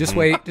strand. Just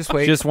wait.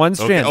 Just one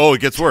strand. Okay. Oh,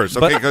 it gets worse.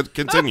 Okay,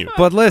 continue.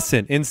 But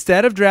listen,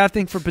 instead of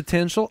drafting for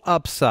potential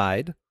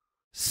upside,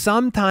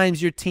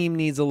 sometimes your team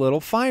needs a little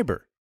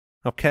fiber.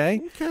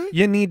 Okay?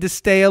 You need to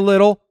stay a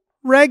little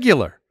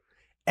regular.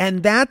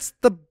 And that's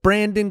the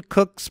Brandin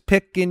Cooks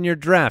pick in your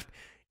draft.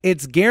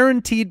 It's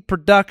guaranteed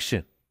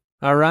production,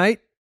 all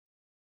right?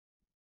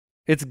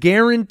 It's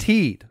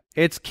guaranteed.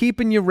 It's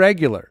keeping you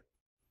regular.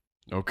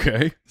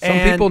 Okay. Some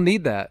people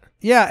need that.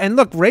 Yeah, and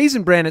look,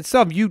 Raisin Bran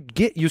itself,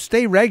 you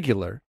stay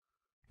regular,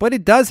 but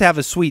it does have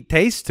a sweet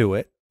taste to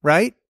it,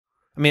 right?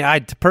 I mean, I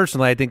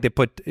think they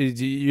put.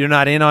 You're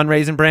not in on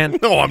Raisin Bran?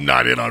 No, I'm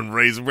not in on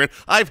Raisin Bran.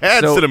 I've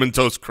had Cinnamon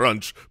Toast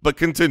Crunch, but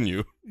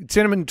continue.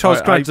 Cinnamon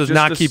Toast Crunch does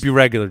not keep you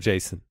regular,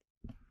 Jason.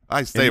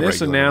 I stay regular. In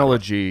this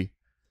analogy,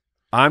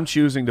 I'm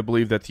choosing to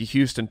believe that the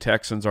Houston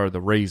Texans are the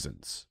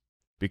raisins,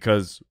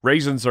 because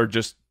raisins are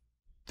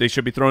they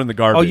should be thrown in the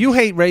garbage. Oh, you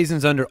hate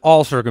raisins under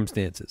all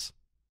circumstances.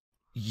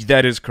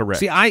 That is correct.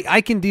 See,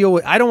 I can deal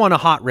with. I don't want a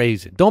hot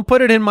raisin. Don't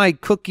put it in my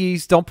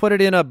cookies. Don't put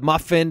it in a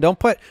muffin. Don't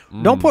put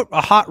a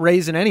hot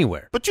raisin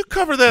anywhere. But you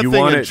cover that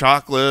thing in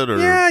chocolate,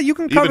 or you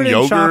can cover it in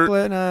yogurt.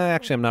 chocolate.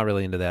 Actually, I'm not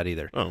really into that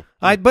either. Oh,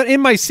 but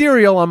in my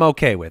cereal, I'm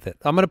okay with it.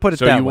 I'm going to put it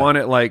that way. So you want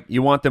it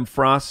you want them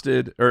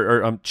frosted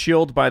or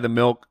chilled by the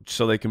milk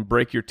so they can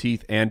break your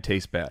teeth and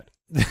taste bad.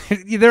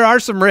 There are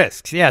some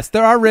risks. Yes,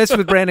 there are risks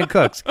with Brandin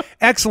Cooks.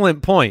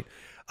 Excellent point.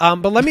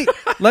 But let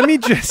me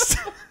just.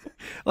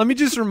 Let me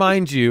just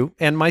remind you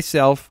and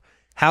myself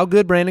how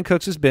good Brandin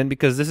Cooks has been,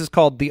 because this is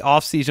called the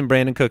off-season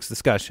Brandin Cooks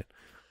discussion.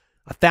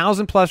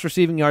 1,000+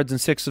 receiving yards in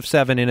 6 of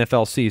 7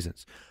 NFL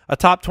seasons, a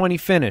top 20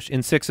 finish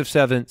in 6 of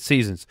 7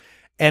 seasons,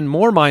 and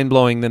more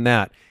mind-blowing than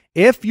that,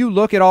 if you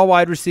look at all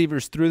wide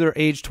receivers through their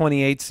age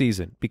 28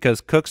 season,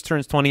 because Cooks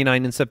turns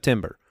 29 in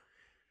September,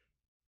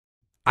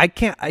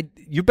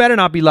 you better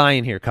not be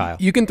lying here, Kyle.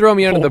 You can throw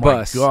me under the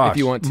bus if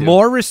you want to.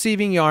 More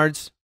receiving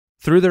yards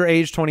through their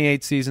age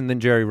 28 season than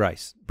Jerry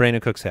Rice,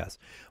 Brandin Cooks has.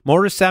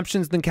 More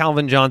receptions than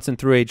Calvin Johnson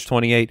through age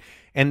 28,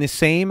 and the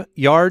same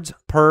yards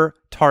per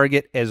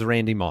target as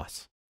Randy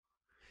Moss.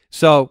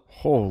 So,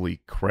 holy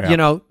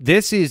crap!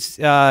 This is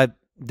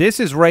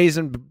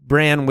Raisin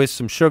bran with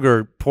some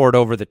sugar poured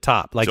over the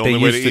top, like they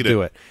used to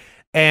do it.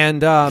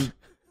 And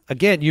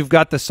again, you've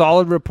got the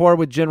solid rapport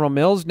with General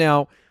Mills.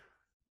 Now,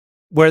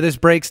 where this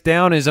breaks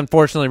down is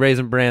unfortunately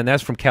Raisin Bran.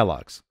 That's from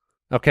Kellogg's.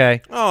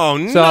 Okay. Oh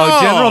no. So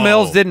General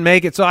Mills didn't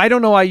make it. So I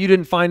don't know why you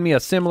didn't find me a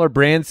similar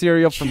brand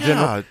cereal from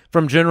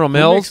General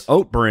Mills. Who makes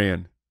Oat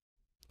Bran?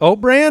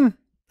 Oat Bran?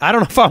 I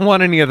don't know if I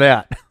want any of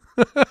that.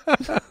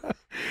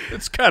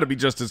 It's got to be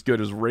just as good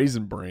as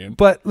Raisin Bran.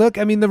 But look,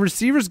 I mean, the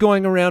receivers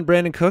going around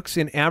Brandin Cooks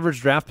in average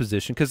draft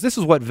position, because this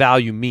is what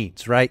value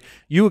means, right?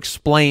 You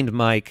explained,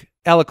 Mike,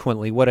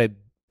 eloquently what a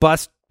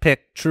bust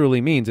pick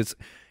truly means.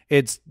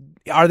 It's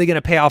are they going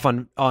to pay off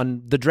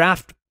on the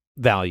draft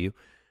value?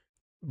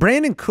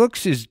 Brandin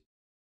Cooks' is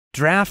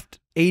draft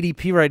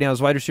ADP right now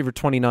is wide receiver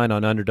 29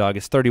 on Underdog.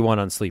 It's 31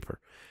 on Sleeper.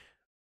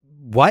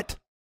 What?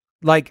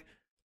 Like,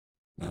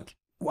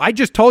 I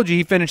just told you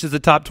he finishes the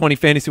top 20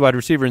 fantasy wide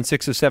receiver in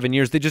 6 of 7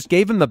 years. They just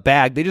gave him the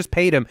bag. They just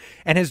paid him.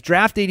 And his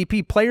draft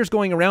ADP, players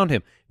going around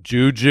him,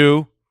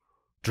 Juju,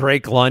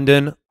 Drake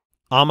London,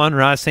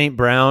 Amon-Ra St.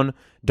 Brown,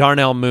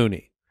 Darnell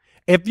Mooney.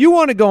 If you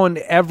want to go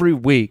into every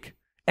week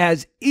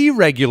as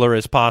irregular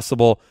as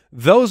possible,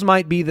 those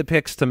might be the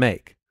picks to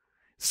make.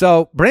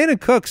 So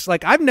Brandin Cooks,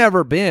 like, I've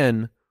never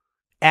been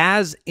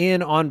as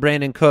in on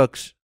Brandin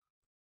Cooks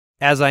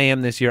as I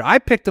am this year. I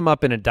picked him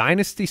up in a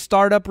dynasty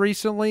startup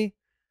recently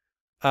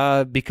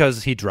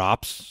because he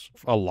drops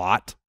a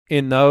lot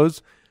in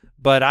those.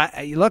 But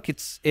look,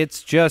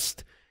 it's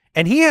just,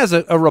 and he has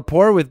a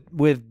rapport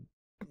with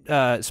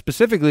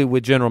specifically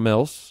with General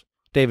Mills,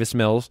 Davis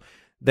Mills,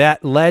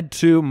 that led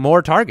to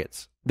more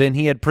targets than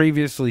he had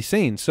previously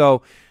seen.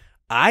 So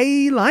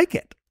I like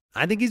it.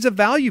 I think he's a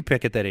value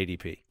pick at that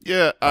ADP.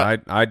 Yeah,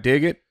 I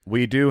dig it.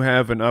 We do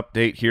have an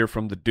update here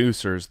from the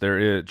Deucers. There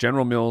is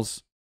General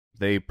Mills.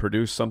 They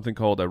produce something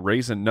called a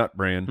Raisin Nut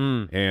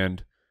Bran,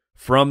 and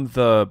from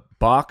the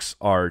box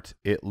art,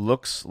 it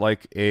looks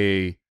like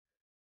it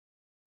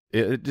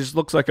just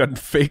looks like a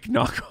fake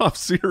knockoff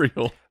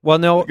cereal. Well,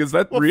 no, is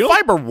that real?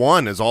 Fiber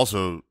One is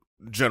also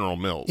General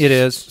Mills. It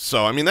is.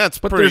 So I mean, that's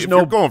but pretty. There's If no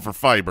you're going for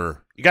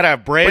fiber. You got to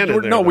have brand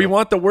in there. No, we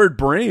want the word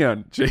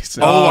brand,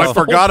 Jason. Oh, I That's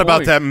the forgot whole about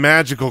point. that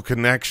magical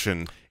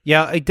connection.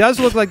 Yeah, it does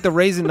look like the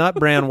Raisin Nut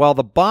Brand. While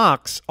the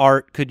box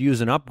art could use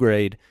an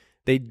upgrade,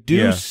 they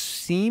do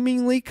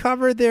seemingly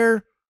cover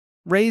their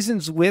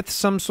raisins with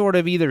some sort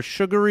of either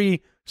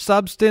sugary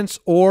substance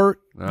or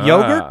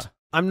yogurt.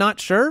 I'm not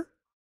sure.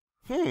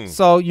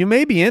 So you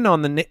may be in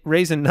on the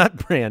Raisin Nut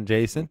Brand,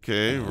 Jason.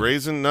 Okay,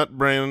 Raisin Nut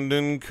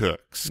Brandin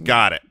Cooks.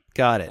 Got it.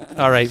 Got it.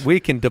 All right,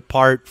 we can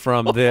depart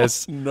from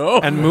this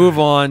and move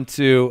on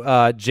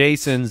to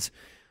Jason's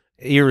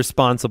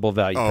irresponsible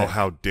value pick.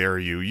 How dare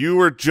you. You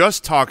were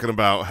just talking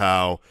about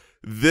how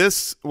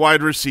this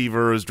wide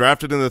receiver is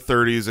drafted in the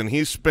 30s and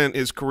he spent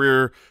his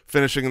career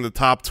finishing in the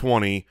top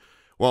 20.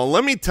 Well,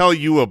 let me tell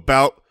you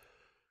about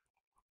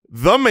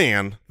the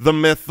man, the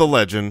myth, the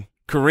legend,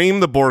 Kareem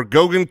the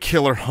Borgogan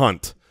Killer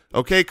Hunt.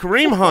 Okay,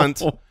 Kareem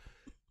Hunt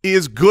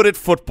is good at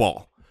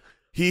football.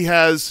 He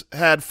has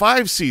had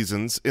 5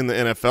 seasons in the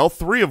NFL,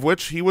 3 of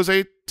which he was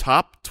a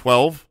top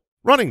 12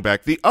 running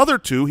back. The other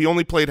 2, he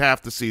only played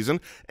half the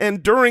season,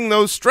 and during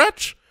those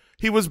stretch,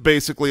 he was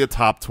basically a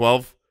top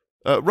 12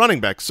 running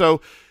back. So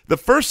the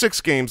first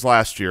 6 games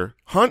last year,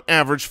 Hunt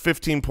averaged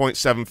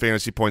 15.7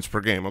 fantasy points per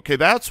game. Okay,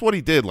 that's what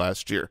he did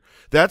last year.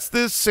 That's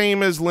the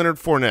same as Leonard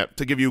Fournette,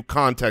 to give you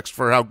context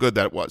for how good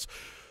that was.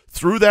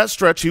 Through that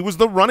stretch, he was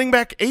the running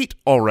back 8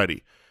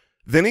 already.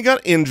 Then he got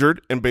injured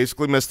and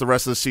basically missed the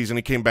rest of the season.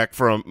 He came back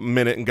for a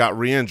minute and got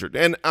re-injured.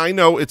 And I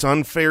know it's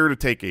unfair to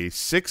take a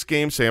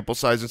 6-game sample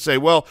size and say,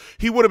 well,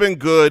 he would have been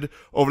good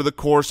over the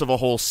course of a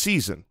whole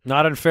season.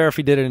 Not unfair if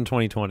he did it in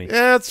 2020.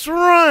 That's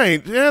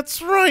right.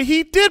 That's right.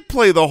 He did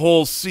play the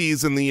whole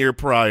season the year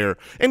prior,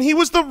 and he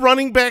was the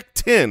running back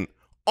 10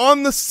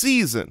 on the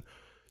season.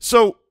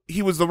 So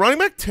he was the running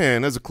back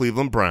 10 as a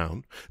Cleveland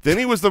Brown. Then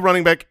he was the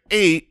running back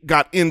 8,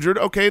 got injured.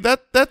 Okay,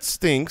 that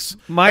stinks.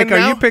 Mike,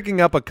 are you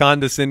picking up a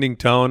condescending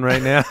tone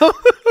right now?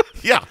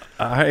 Yeah.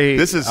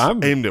 This is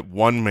aimed at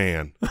one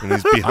man, and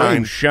he's behind.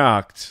 I'm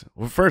shocked.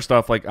 Well, first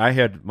off, like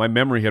my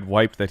memory had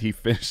wiped that he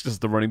finished as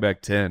the running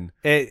back 10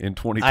 in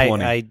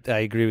 2020. I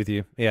agree with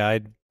you. Yeah,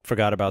 I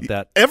forgot about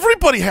that.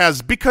 Everybody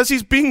has, because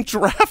he's being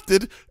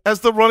drafted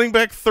as the running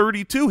back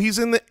 32. He's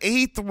in the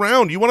 8th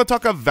round. You want to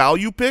talk a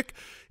value pick?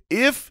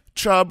 If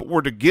Chubb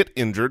were to get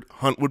injured,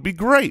 Hunt would be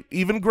great,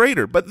 even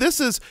greater. But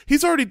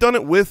he's already done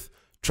it with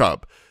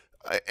Chubb.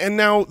 And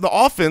now the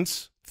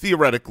offense,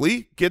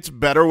 theoretically gets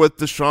better with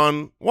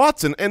Deshaun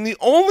Watson. And the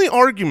only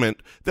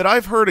argument that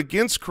I've heard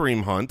against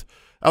Kareem Hunt,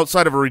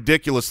 outside of a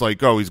ridiculous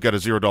like, oh, he's got a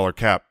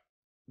 $0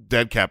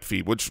 dead cap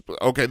fee, which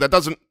okay, that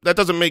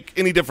doesn't make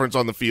any difference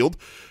on the field,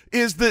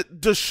 is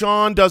that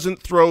Deshaun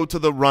doesn't throw to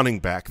the running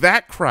back.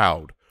 That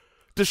crowd.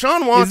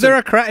 Deshaun Watson. Is there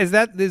a crowd? Is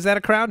that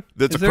a crowd?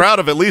 That's a crowd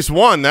of at least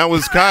one. That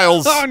was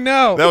Kyle's. Oh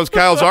no, that was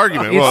Kyle's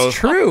argument. It's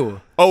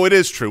true. Oh, it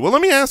is true. Well,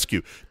 let me ask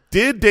you: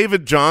 did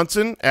David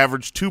Johnson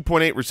average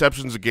 2.8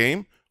 receptions a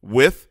game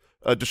with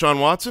Deshaun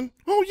Watson?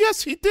 Oh,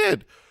 yes, he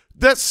did.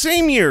 That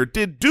same year,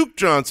 did Duke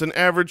Johnson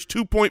average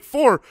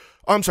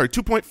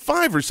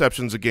 2.5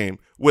 receptions a game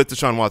with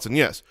Deshaun Watson?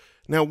 Yes.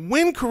 Now,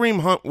 when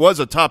Kareem Hunt was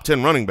a top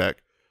 10 running back,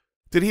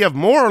 did he have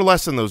more or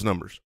less than those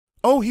numbers?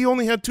 Oh, he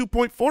only had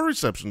 2.4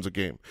 receptions a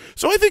game.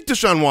 So I think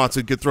Deshaun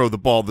Watson could throw the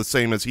ball the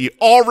same as he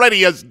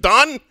already has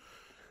done.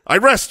 I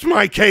rest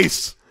my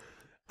case.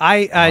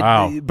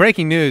 Wow.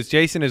 Breaking news,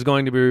 Jason is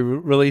going to be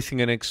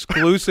releasing an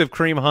exclusive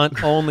Kareem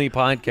Hunt only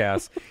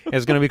podcast.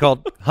 It's going to be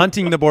called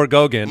Hunting the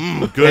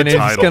Borgogan. Good and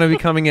title. It's going to be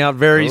coming out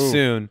very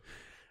soon.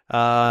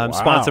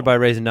 Sponsored by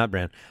Raisin Nut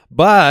Brand.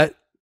 But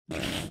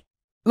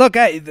look,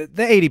 the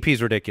ADP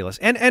is ridiculous.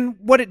 And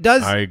what it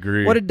does, I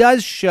agree. What it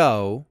does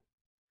show,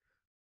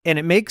 and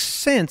it makes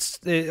sense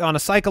on a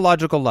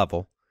psychological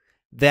level,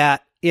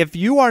 that if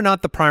you are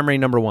not the primary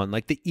number one,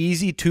 like the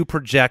easy to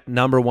project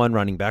number one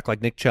running back,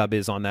 like Nick Chubb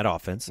is on that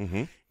offense,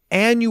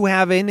 and you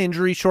have an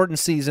injury-shortened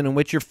season in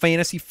which your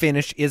fantasy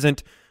finish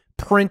isn't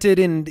printed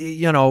in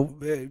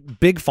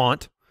big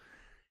font,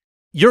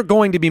 you're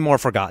going to be more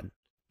forgotten.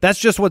 That's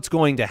just what's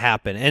going to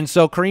happen. And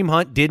so Kareem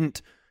Hunt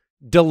didn't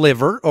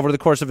deliver over the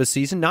course of a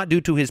season, not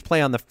due to his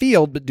play on the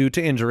field, but due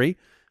to injury,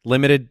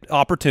 limited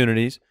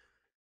opportunities.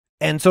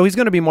 And so he's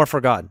going to be more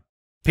forgotten.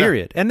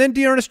 Period. Yeah. And then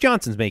Dearness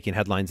Johnson's making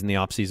headlines in the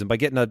offseason by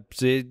getting a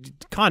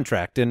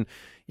contract. And,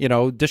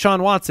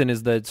 Deshaun Watson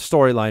is the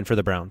storyline for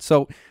the Browns.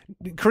 So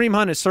Kareem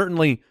Hunt is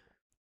certainly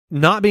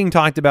not being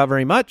talked about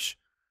very much.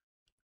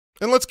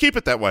 And let's keep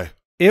it that way.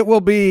 It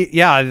will be, the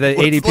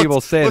ADP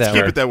will say that. Let's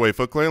keep it that way,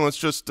 Foot Clan. Let's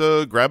just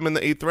grab him in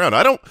the 8th round.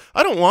 I don't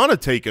want to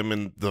take him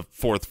in the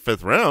 4th,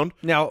 5th round.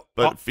 Now,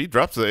 but if he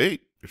drops to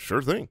 8,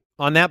 sure thing.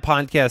 On that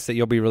podcast that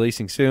you'll be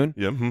releasing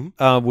soon,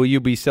 will you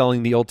be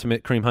selling the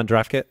ultimate Kareem Hunt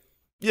draft kit?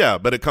 Yeah,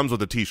 but it comes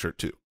with a T-shirt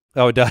too.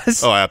 Oh, it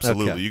does? Oh,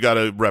 absolutely. Okay. You got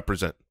to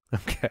represent.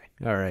 Okay.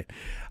 All right.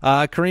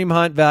 Kareem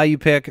Hunt value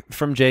pick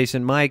from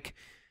Jason. Mike,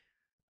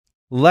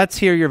 let's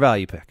hear your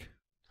value pick.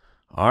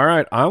 All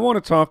right. I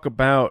want to talk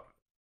about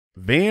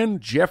Van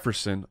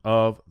Jefferson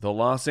of the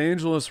Los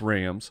Angeles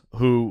Rams,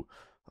 who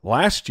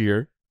last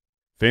year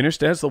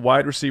finished as the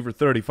wide receiver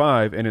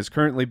 35 and is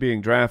currently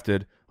being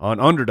drafted on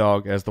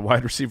Underdog as the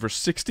wide receiver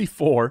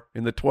 64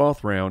 in the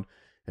 12th round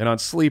and on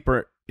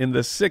Sleeper in the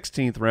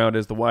 16th round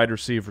as the wide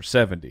receiver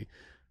 70.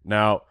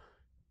 Now,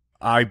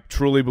 I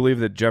truly believe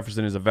that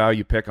Jefferson is a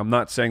value pick. I'm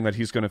not saying that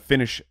he's going to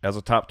finish as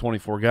a top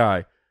 24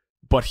 guy,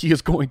 but he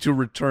is going to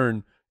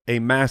return a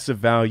massive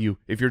value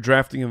if you're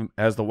drafting him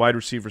as the wide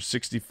receiver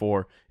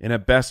 64 in a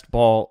best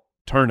ball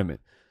tournament.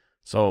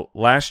 So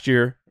last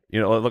year,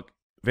 look,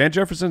 Van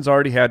Jefferson's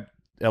already had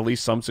at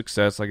least some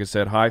success. Like I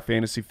said, high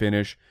fantasy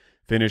finished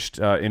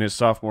in his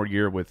sophomore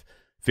year with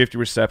 50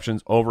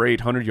 receptions, over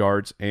 800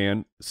 yards,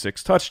 and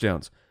 6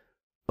 touchdowns.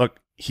 Look,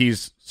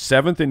 he's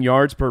 7th in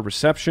yards per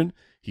reception.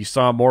 He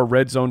saw more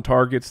red zone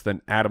targets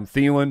than Adam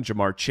Thielen,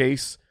 Jamar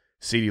Chase,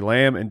 CeeDee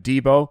Lamb, and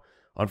Debo.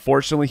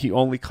 Unfortunately, he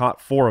only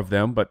caught 4 of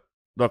them, but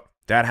look,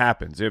 that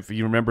happens. If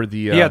you remember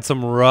he had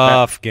some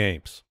rough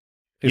games.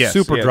 A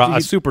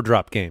super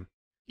drop game.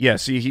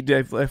 Yes, he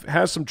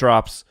has some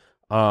drops.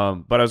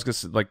 But I was going to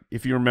say,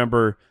 if you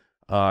remember,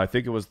 I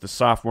think it was the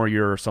sophomore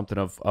year or something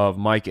of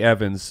Mike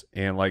Evans,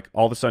 and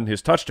all of a sudden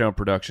his touchdown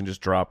production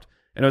just dropped,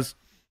 and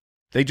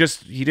he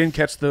didn't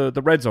catch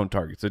the red zone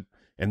targets,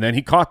 and then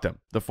he caught them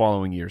the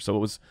following year. So it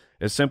was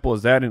as simple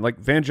as that. And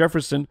Van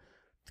Jefferson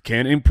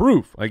can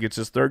improve. It's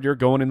his 3rd year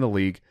going in the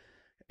league,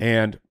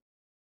 and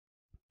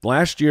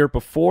last year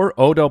before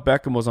Odell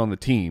Beckham was on the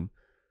team,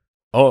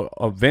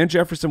 Van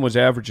Jefferson was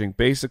averaging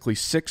basically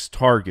 6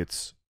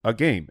 targets a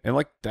game,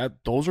 and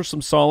those are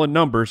some solid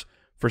numbers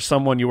for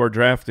someone you are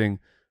drafting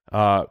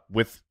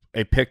with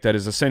a pick that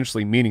is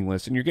essentially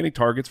meaningless, and you're getting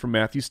targets from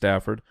Matthew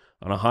Stafford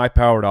on a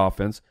high-powered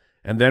offense.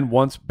 And then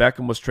once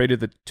Beckham was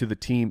traded to the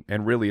team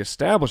and really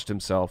established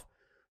himself,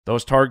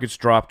 those targets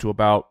dropped to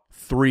about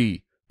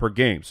 3 per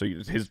game. So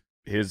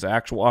his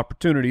actual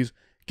opportunities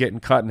getting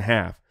cut in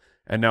half.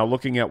 And now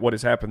looking at what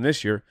has happened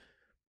this year,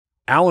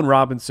 Allen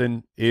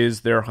Robinson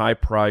is their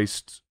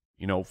high-priced,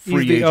 free agent.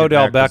 He's the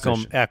Odell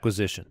Beckham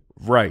acquisition.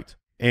 Right.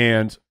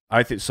 And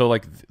I think so.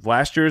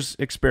 Last year's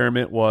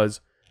experiment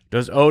was,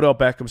 does Odell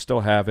Beckham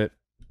still have it?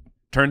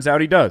 Turns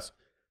out he does.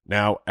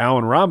 Now,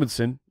 Allen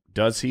Robinson,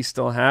 does he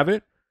still have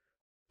it?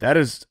 That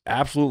is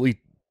absolutely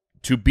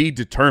to be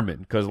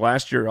determined, because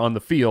last year on the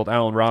field,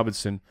 Allen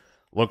Robinson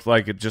looked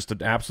like just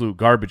an absolute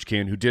garbage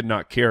can who did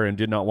not care and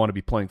did not want to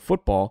be playing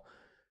football.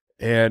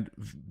 And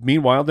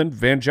meanwhile, then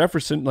Van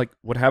Jefferson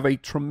would have a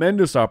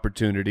tremendous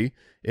opportunity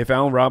if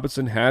Allen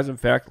Robinson has, in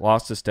fact,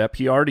 lost a step.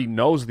 He already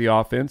knows the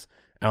offense.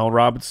 Allen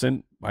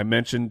Robinson, I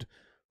mentioned,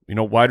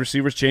 wide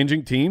receivers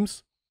changing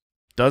teams.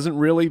 Doesn't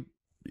really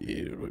 –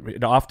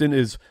 it often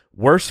is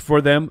worse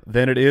for them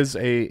than it is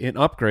an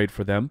upgrade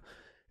for them.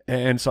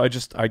 And so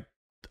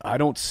I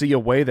don't see a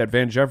way that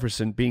Van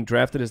Jefferson being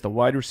drafted as the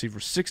wide receiver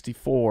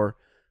 64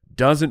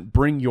 doesn't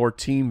bring your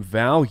team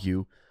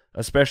value,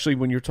 especially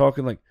when you're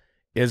talking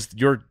is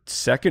your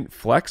second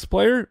flex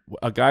player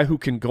a guy who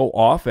can go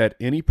off at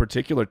any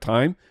particular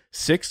time,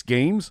 6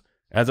 games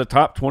as a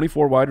top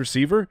 24 wide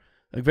receiver?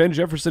 Van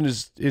Jefferson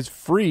is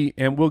free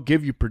and will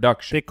give you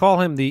production. They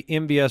call him the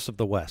MVS of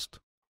the West.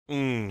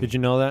 Did you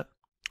know that?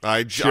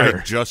 I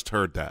just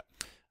heard that.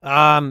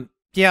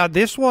 Yeah,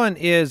 this one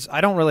is – I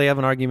don't really have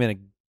an argument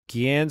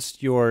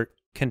against your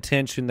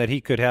contention that he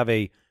could have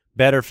a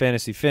better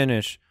fantasy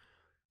finish,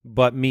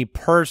 but me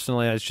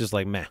personally, it's just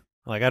meh.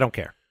 I don't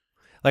care.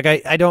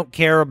 I don't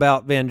care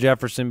about Van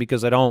Jefferson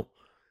because I don't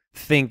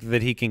think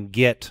that he can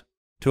get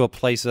to a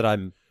place that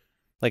I'm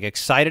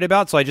excited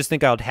about. So I just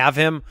think I would have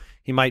him.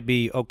 He might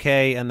be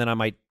okay, and then I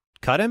might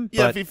cut him.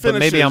 Yeah, but, if he finishes, but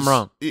maybe I'm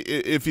wrong.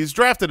 If he's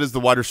drafted as the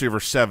wide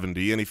receiver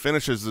 70 and he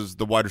finishes as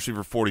the wide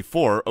receiver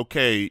 44,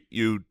 okay,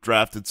 you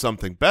drafted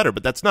something better,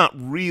 but that's not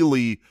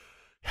really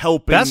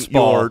helping best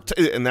ball.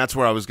 And that's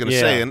where I was going to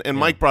say. And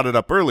Mike brought it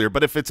up earlier,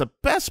 but if it's a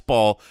best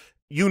ball,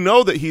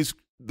 that he's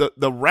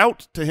the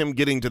route to him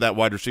getting to that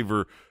wide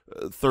receiver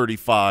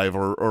 35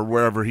 or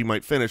wherever he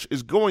might finish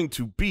is going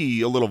to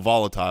be a little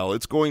volatile.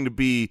 It's going to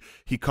be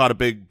he caught a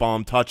big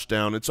bomb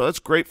touchdown, and so that's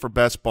great for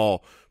best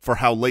ball for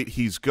how late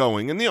he's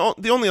going. And the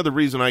only other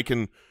reason I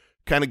can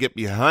kind of get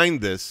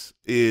behind this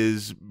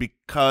is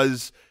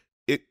because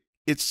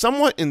it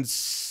somewhat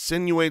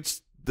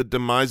insinuates the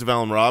demise of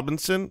Allen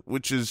Robinson,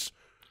 which is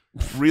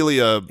really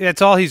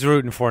it's all he's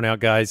rooting for now,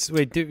 guys.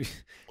 Wait,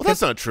 well,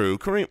 that's not true.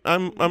 Kareem,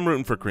 I'm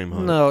rooting for Kareem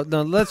Hunt.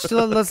 No.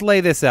 Let's lay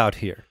this out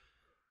here.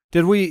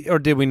 Did we or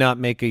did we not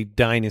make a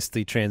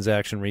dynasty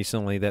transaction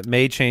recently that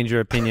may change your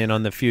opinion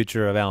on the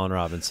future of Allen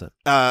Robinson?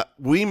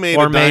 We made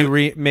or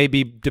may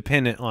be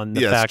dependent on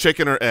the fact.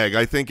 Chicken or egg.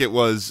 I think it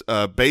was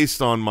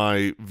based on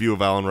my view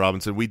of Allen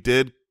Robinson. We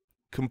did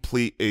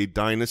complete a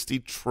dynasty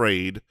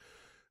trade.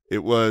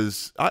 It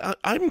was.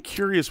 I'm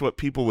curious what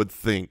people would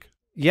think.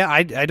 Yeah,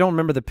 I don't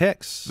remember the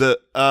picks. I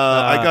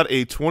got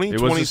a 2020. It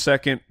was a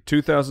second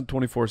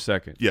 2024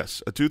 second.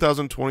 Yes, a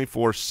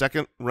 2024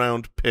 second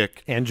round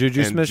pick and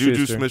Juju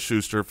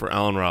Smith-Schuster for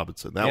Allen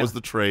Robinson. That was the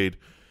trade.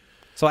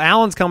 So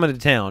Allen's coming to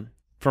town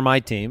for my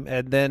team,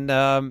 and then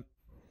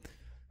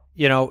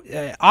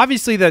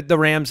obviously the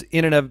Rams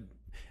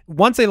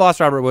once they lost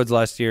Robert Woods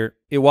last year,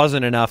 it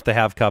wasn't enough to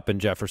have Kupp and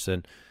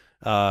Jefferson.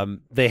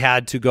 They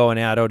had to go and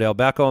add Odell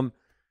Beckham.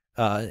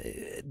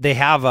 They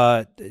have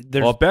I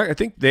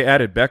think they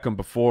added Beckham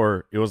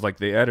before. It was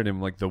they added him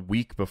the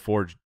week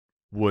before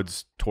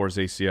Woods tore his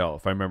ACL,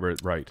 if I remember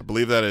it right. I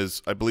believe that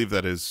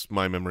is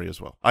my memory as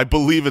well. I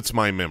believe it's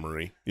my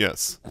memory.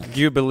 Yes.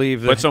 You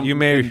believe that you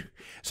may.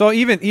 So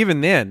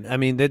even then, I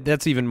mean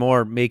that's even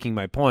more making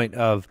my point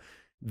of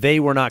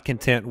they were not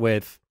content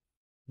with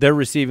their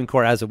receiving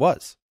core as it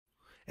was.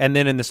 And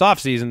then in this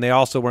offseason, they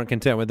also weren't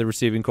content with the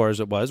receiving core as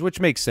it was, which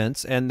makes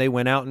sense. And they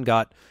went out and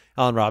got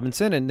Allen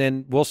Robinson, and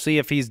then we'll see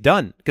if he's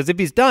done. Because if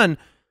he's done,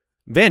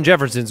 Van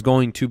Jefferson's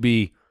going to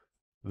be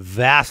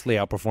vastly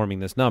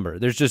outperforming this number.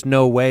 There's just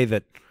no way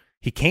that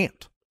he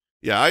can't.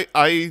 Yeah,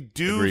 I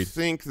do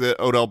think that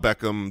Odell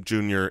Beckham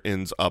Jr.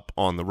 ends up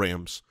on the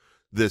Rams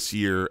this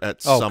year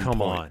at some point.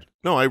 Come on.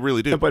 No, I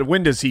really do. No, but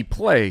when does he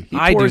play? He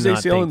tore his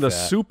ACL in the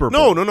Super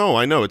Bowl. No.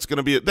 I know it's going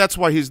to be. That's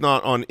why he's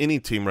not on any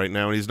team right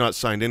now, and he's not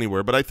signed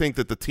anywhere. But I think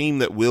that the team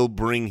that will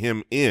bring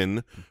him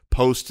in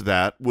post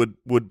that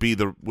would be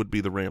the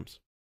Rams.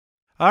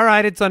 All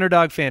right, it's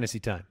Underdog Fantasy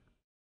time.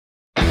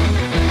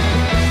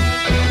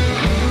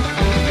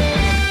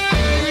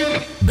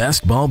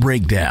 Best Ball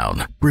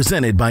Breakdown,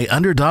 presented by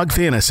Underdog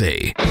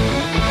Fantasy.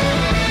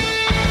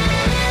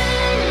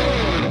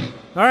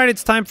 All right,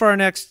 it's time for our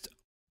next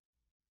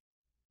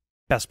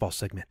Best Ball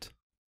segment.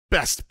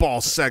 Best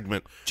Ball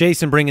segment.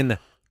 Jason, bring in the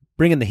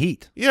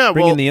heat. Yeah,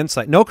 bring in the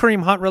insight. No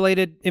Kareem Hunt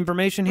related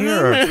information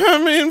here. Or? I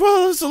mean,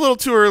 it's a little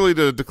too early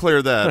to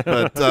declare that.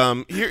 But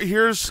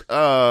here's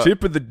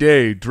tip of the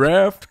day: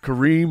 draft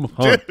Kareem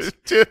Hunt.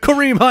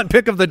 Kareem Hunt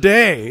pick of the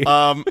day.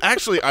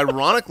 Actually,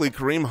 ironically,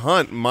 Kareem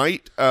Hunt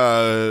might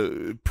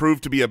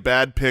prove to be a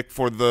bad pick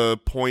for the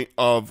point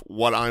of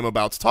what I'm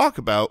about to talk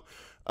about.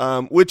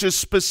 Which is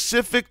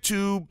specific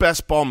to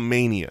Best Ball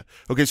Mania.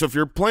 Okay, so if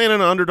you're playing an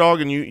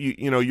underdog and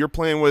you're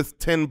playing with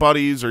 10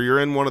 buddies or you're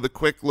in one of the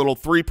quick little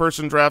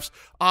 3-person drafts,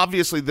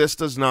 obviously this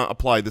does not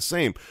apply the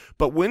same.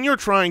 But when you're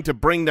trying to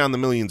bring down the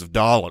millions of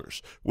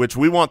dollars, which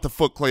we want the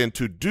Foot Clan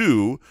to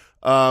do,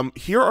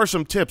 here are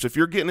some tips. If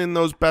you're getting in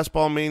those Best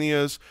Ball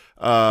Manias,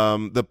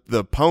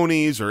 the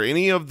ponies, or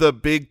any of the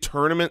big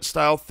tournament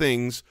style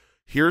things,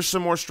 here's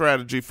some more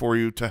strategy for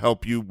you to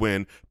help you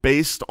win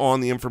based on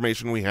the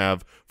information we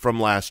have from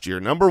last year.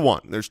 Number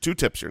one, there's 2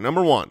 tips here.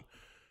 Number one,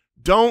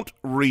 don't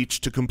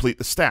reach to complete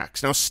the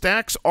stacks. Now,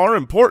 stacks are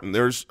important.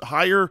 There's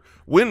higher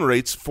win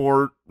rates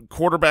for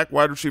quarterback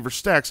wide receiver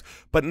stacks,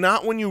 but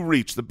not when you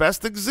reach. The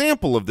best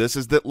example of this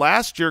is that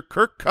last year,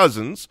 Kirk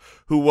Cousins,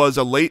 who was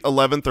a late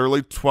 11th,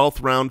 early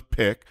 12th round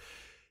pick,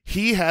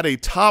 he had a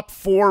top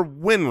 4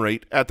 win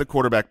rate at the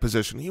quarterback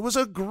position. He was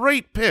a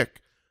great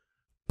pick.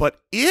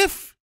 But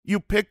if you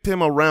picked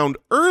him a round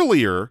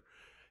earlier,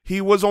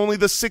 he was only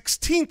the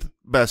 16th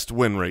best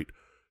win rate.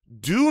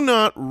 Do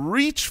not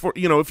reach for,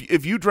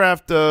 if you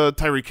draft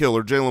Tyreek Hill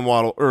or Jalen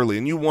Waddle early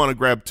and you want to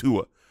grab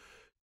Tua.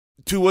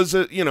 Tua's,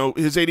 his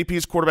ADP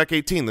is quarterback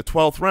 18, the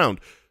 12th round.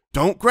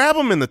 Don't grab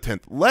him in the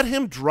 10th. Let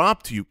him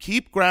drop to you.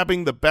 Keep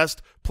grabbing the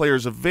best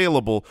players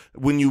available.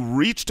 When you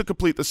reach to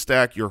complete the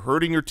stack, you're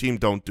hurting your team.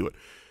 Don't do it.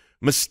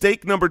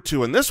 Mistake number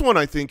 2, and this one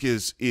I think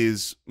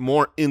is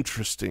more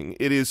interesting.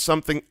 It is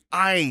something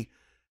I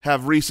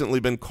have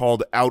recently been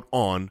called out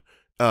on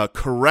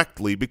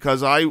correctly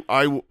because I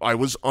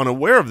was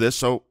unaware of this,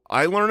 so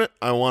I learned it.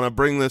 I want to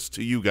bring this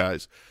to you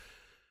guys.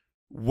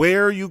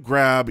 Where you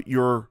grab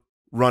your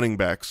running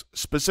backs,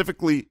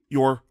 specifically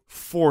your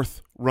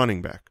 4th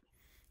running back.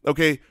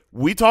 Okay,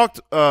 we talked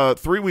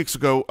 3 weeks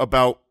ago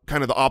about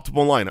kind of the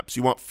optimal lineups.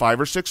 You want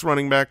 5 or 6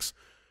 running backs,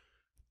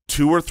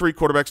 2 or 3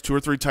 quarterbacks, 2 or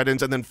 3 tight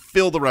ends, and then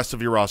fill the rest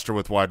of your roster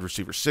with wide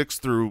receivers, 6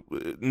 through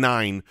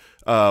 9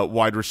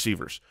 wide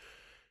receivers.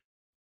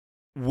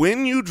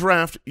 When you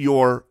draft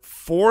your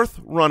 4th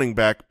running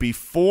back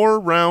before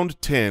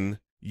round 10,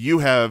 you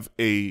have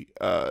a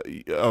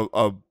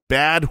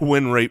bad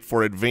win rate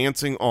for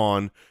advancing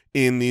on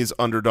in these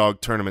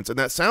underdog tournaments, and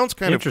that sounds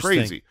kind of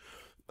crazy.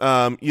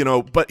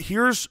 But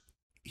here's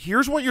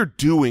what you're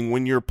doing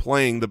when you're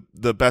playing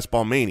the Best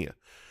Ball Mania.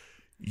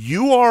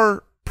 You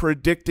are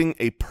predicting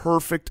a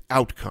perfect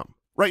outcome,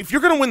 right? If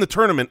you're going to win the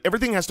tournament,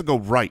 everything has to go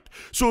right.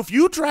 So if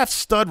you draft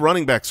stud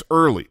running backs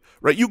early,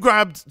 right? You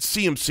grabbed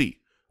CMC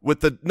with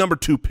the number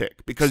 2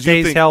 pick because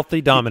you think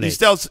healthy, dominates.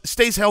 He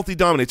stays healthy,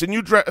 dominates, and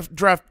you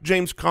draft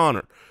James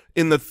Conner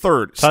in the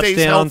 3rd. Touchdowns,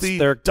 stays healthy,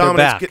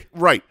 dominates. Back.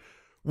 Right.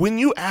 When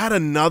you add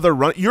another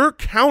run, you're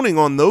counting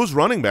on those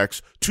running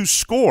backs to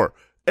score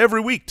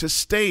every week, to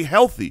stay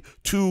healthy,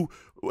 to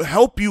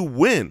help you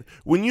win.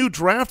 When you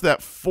draft that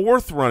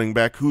 4th running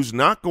back who's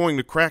not going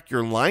to crack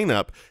your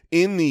lineup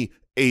in the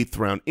 8th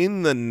round,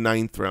 in the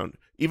 9th round,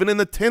 even in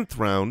the 10th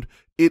round,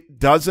 it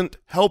doesn't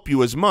help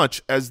you as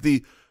much as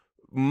the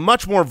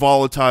much more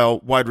volatile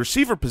wide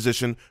receiver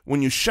position.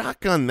 When you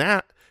shotgun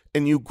that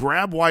and you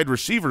grab wide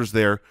receivers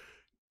there,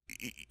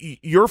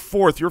 your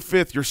 4th, your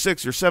 5th, your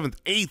 6th, your 7th,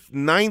 8th,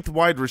 9th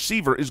wide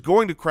receiver is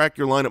going to crack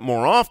your lineup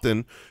more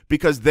often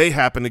because they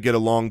happen to get a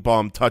long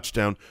bomb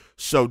touchdown.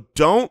 So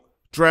don't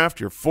draft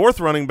your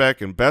 4th running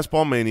back in Best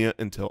Ball Mania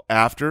until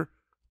after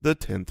the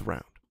 10th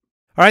round.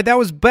 All right, that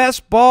was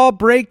Best Ball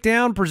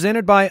Breakdown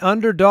presented by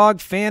Underdog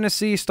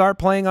Fantasy. Start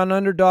playing on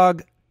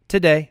Underdog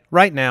today,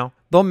 right now.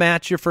 They'll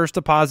match your first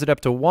deposit up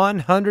to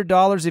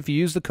 $100 if you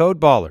use the code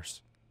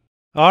BALLERS.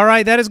 All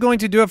right, that is going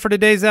to do it for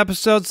today's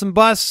episode. Some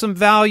busts, some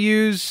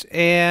values,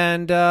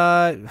 and,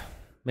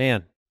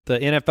 man, the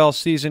NFL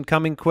season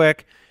coming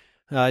quick.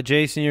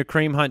 Jason, your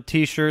Kareem Hunt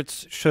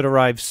T-shirts should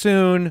arrive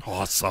soon.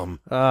 Awesome.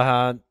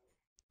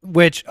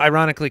 Which,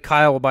 ironically,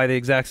 Kyle will buy the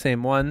exact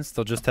same ones.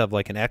 They'll just have,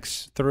 like, an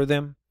X through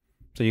them,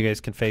 so you guys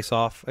can face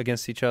off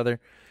against each other.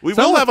 We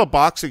will have a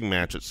boxing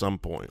match at some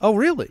point. Oh,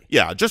 really?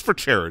 Yeah, just for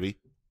charity.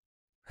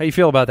 How you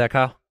feel about that,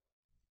 Kyle?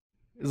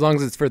 As long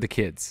as it's for the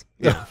kids.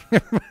 Yeah.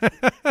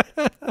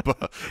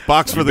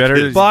 Box for the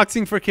kids.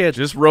 Boxing for kids.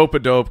 Just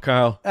rope-a-dope,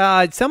 Kyle.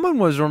 Someone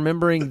was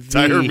remembering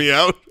Tire me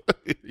out?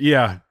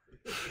 Yeah.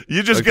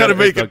 You just got to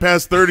make it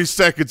past 30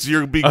 seconds.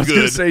 You'll be good. I was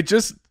going to say,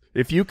 just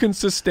if you can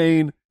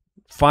sustain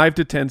 5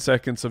 to 10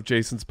 seconds of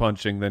Jason's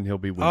punching, then he'll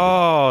be winning.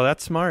 Oh,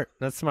 that's smart.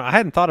 That's smart. I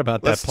hadn't thought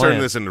about Let's that plan.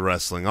 turn this into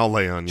wrestling. I'll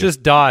lay on you.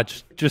 Just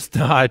dodge. Just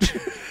dodge.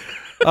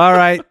 All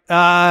right.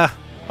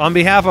 On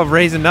behalf of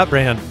Raisin Nut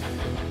Brand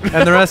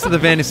and the rest of the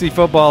fantasy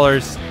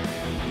footballers,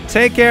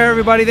 take care,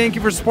 everybody. Thank you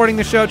for supporting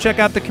the show. Check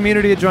out the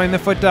community at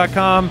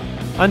jointhefoot.com.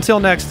 Until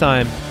next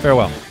time,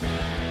 farewell.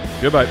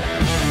 Goodbye.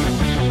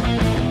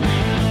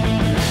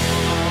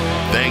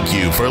 Thank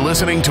you for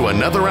listening to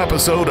another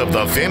episode of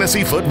the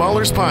Fantasy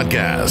Footballers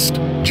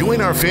Podcast. Join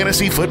our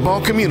fantasy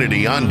football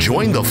community on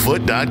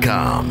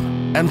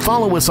jointhefoot.com and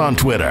follow us on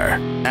Twitter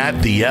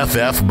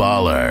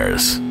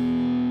 @TheFFBallers.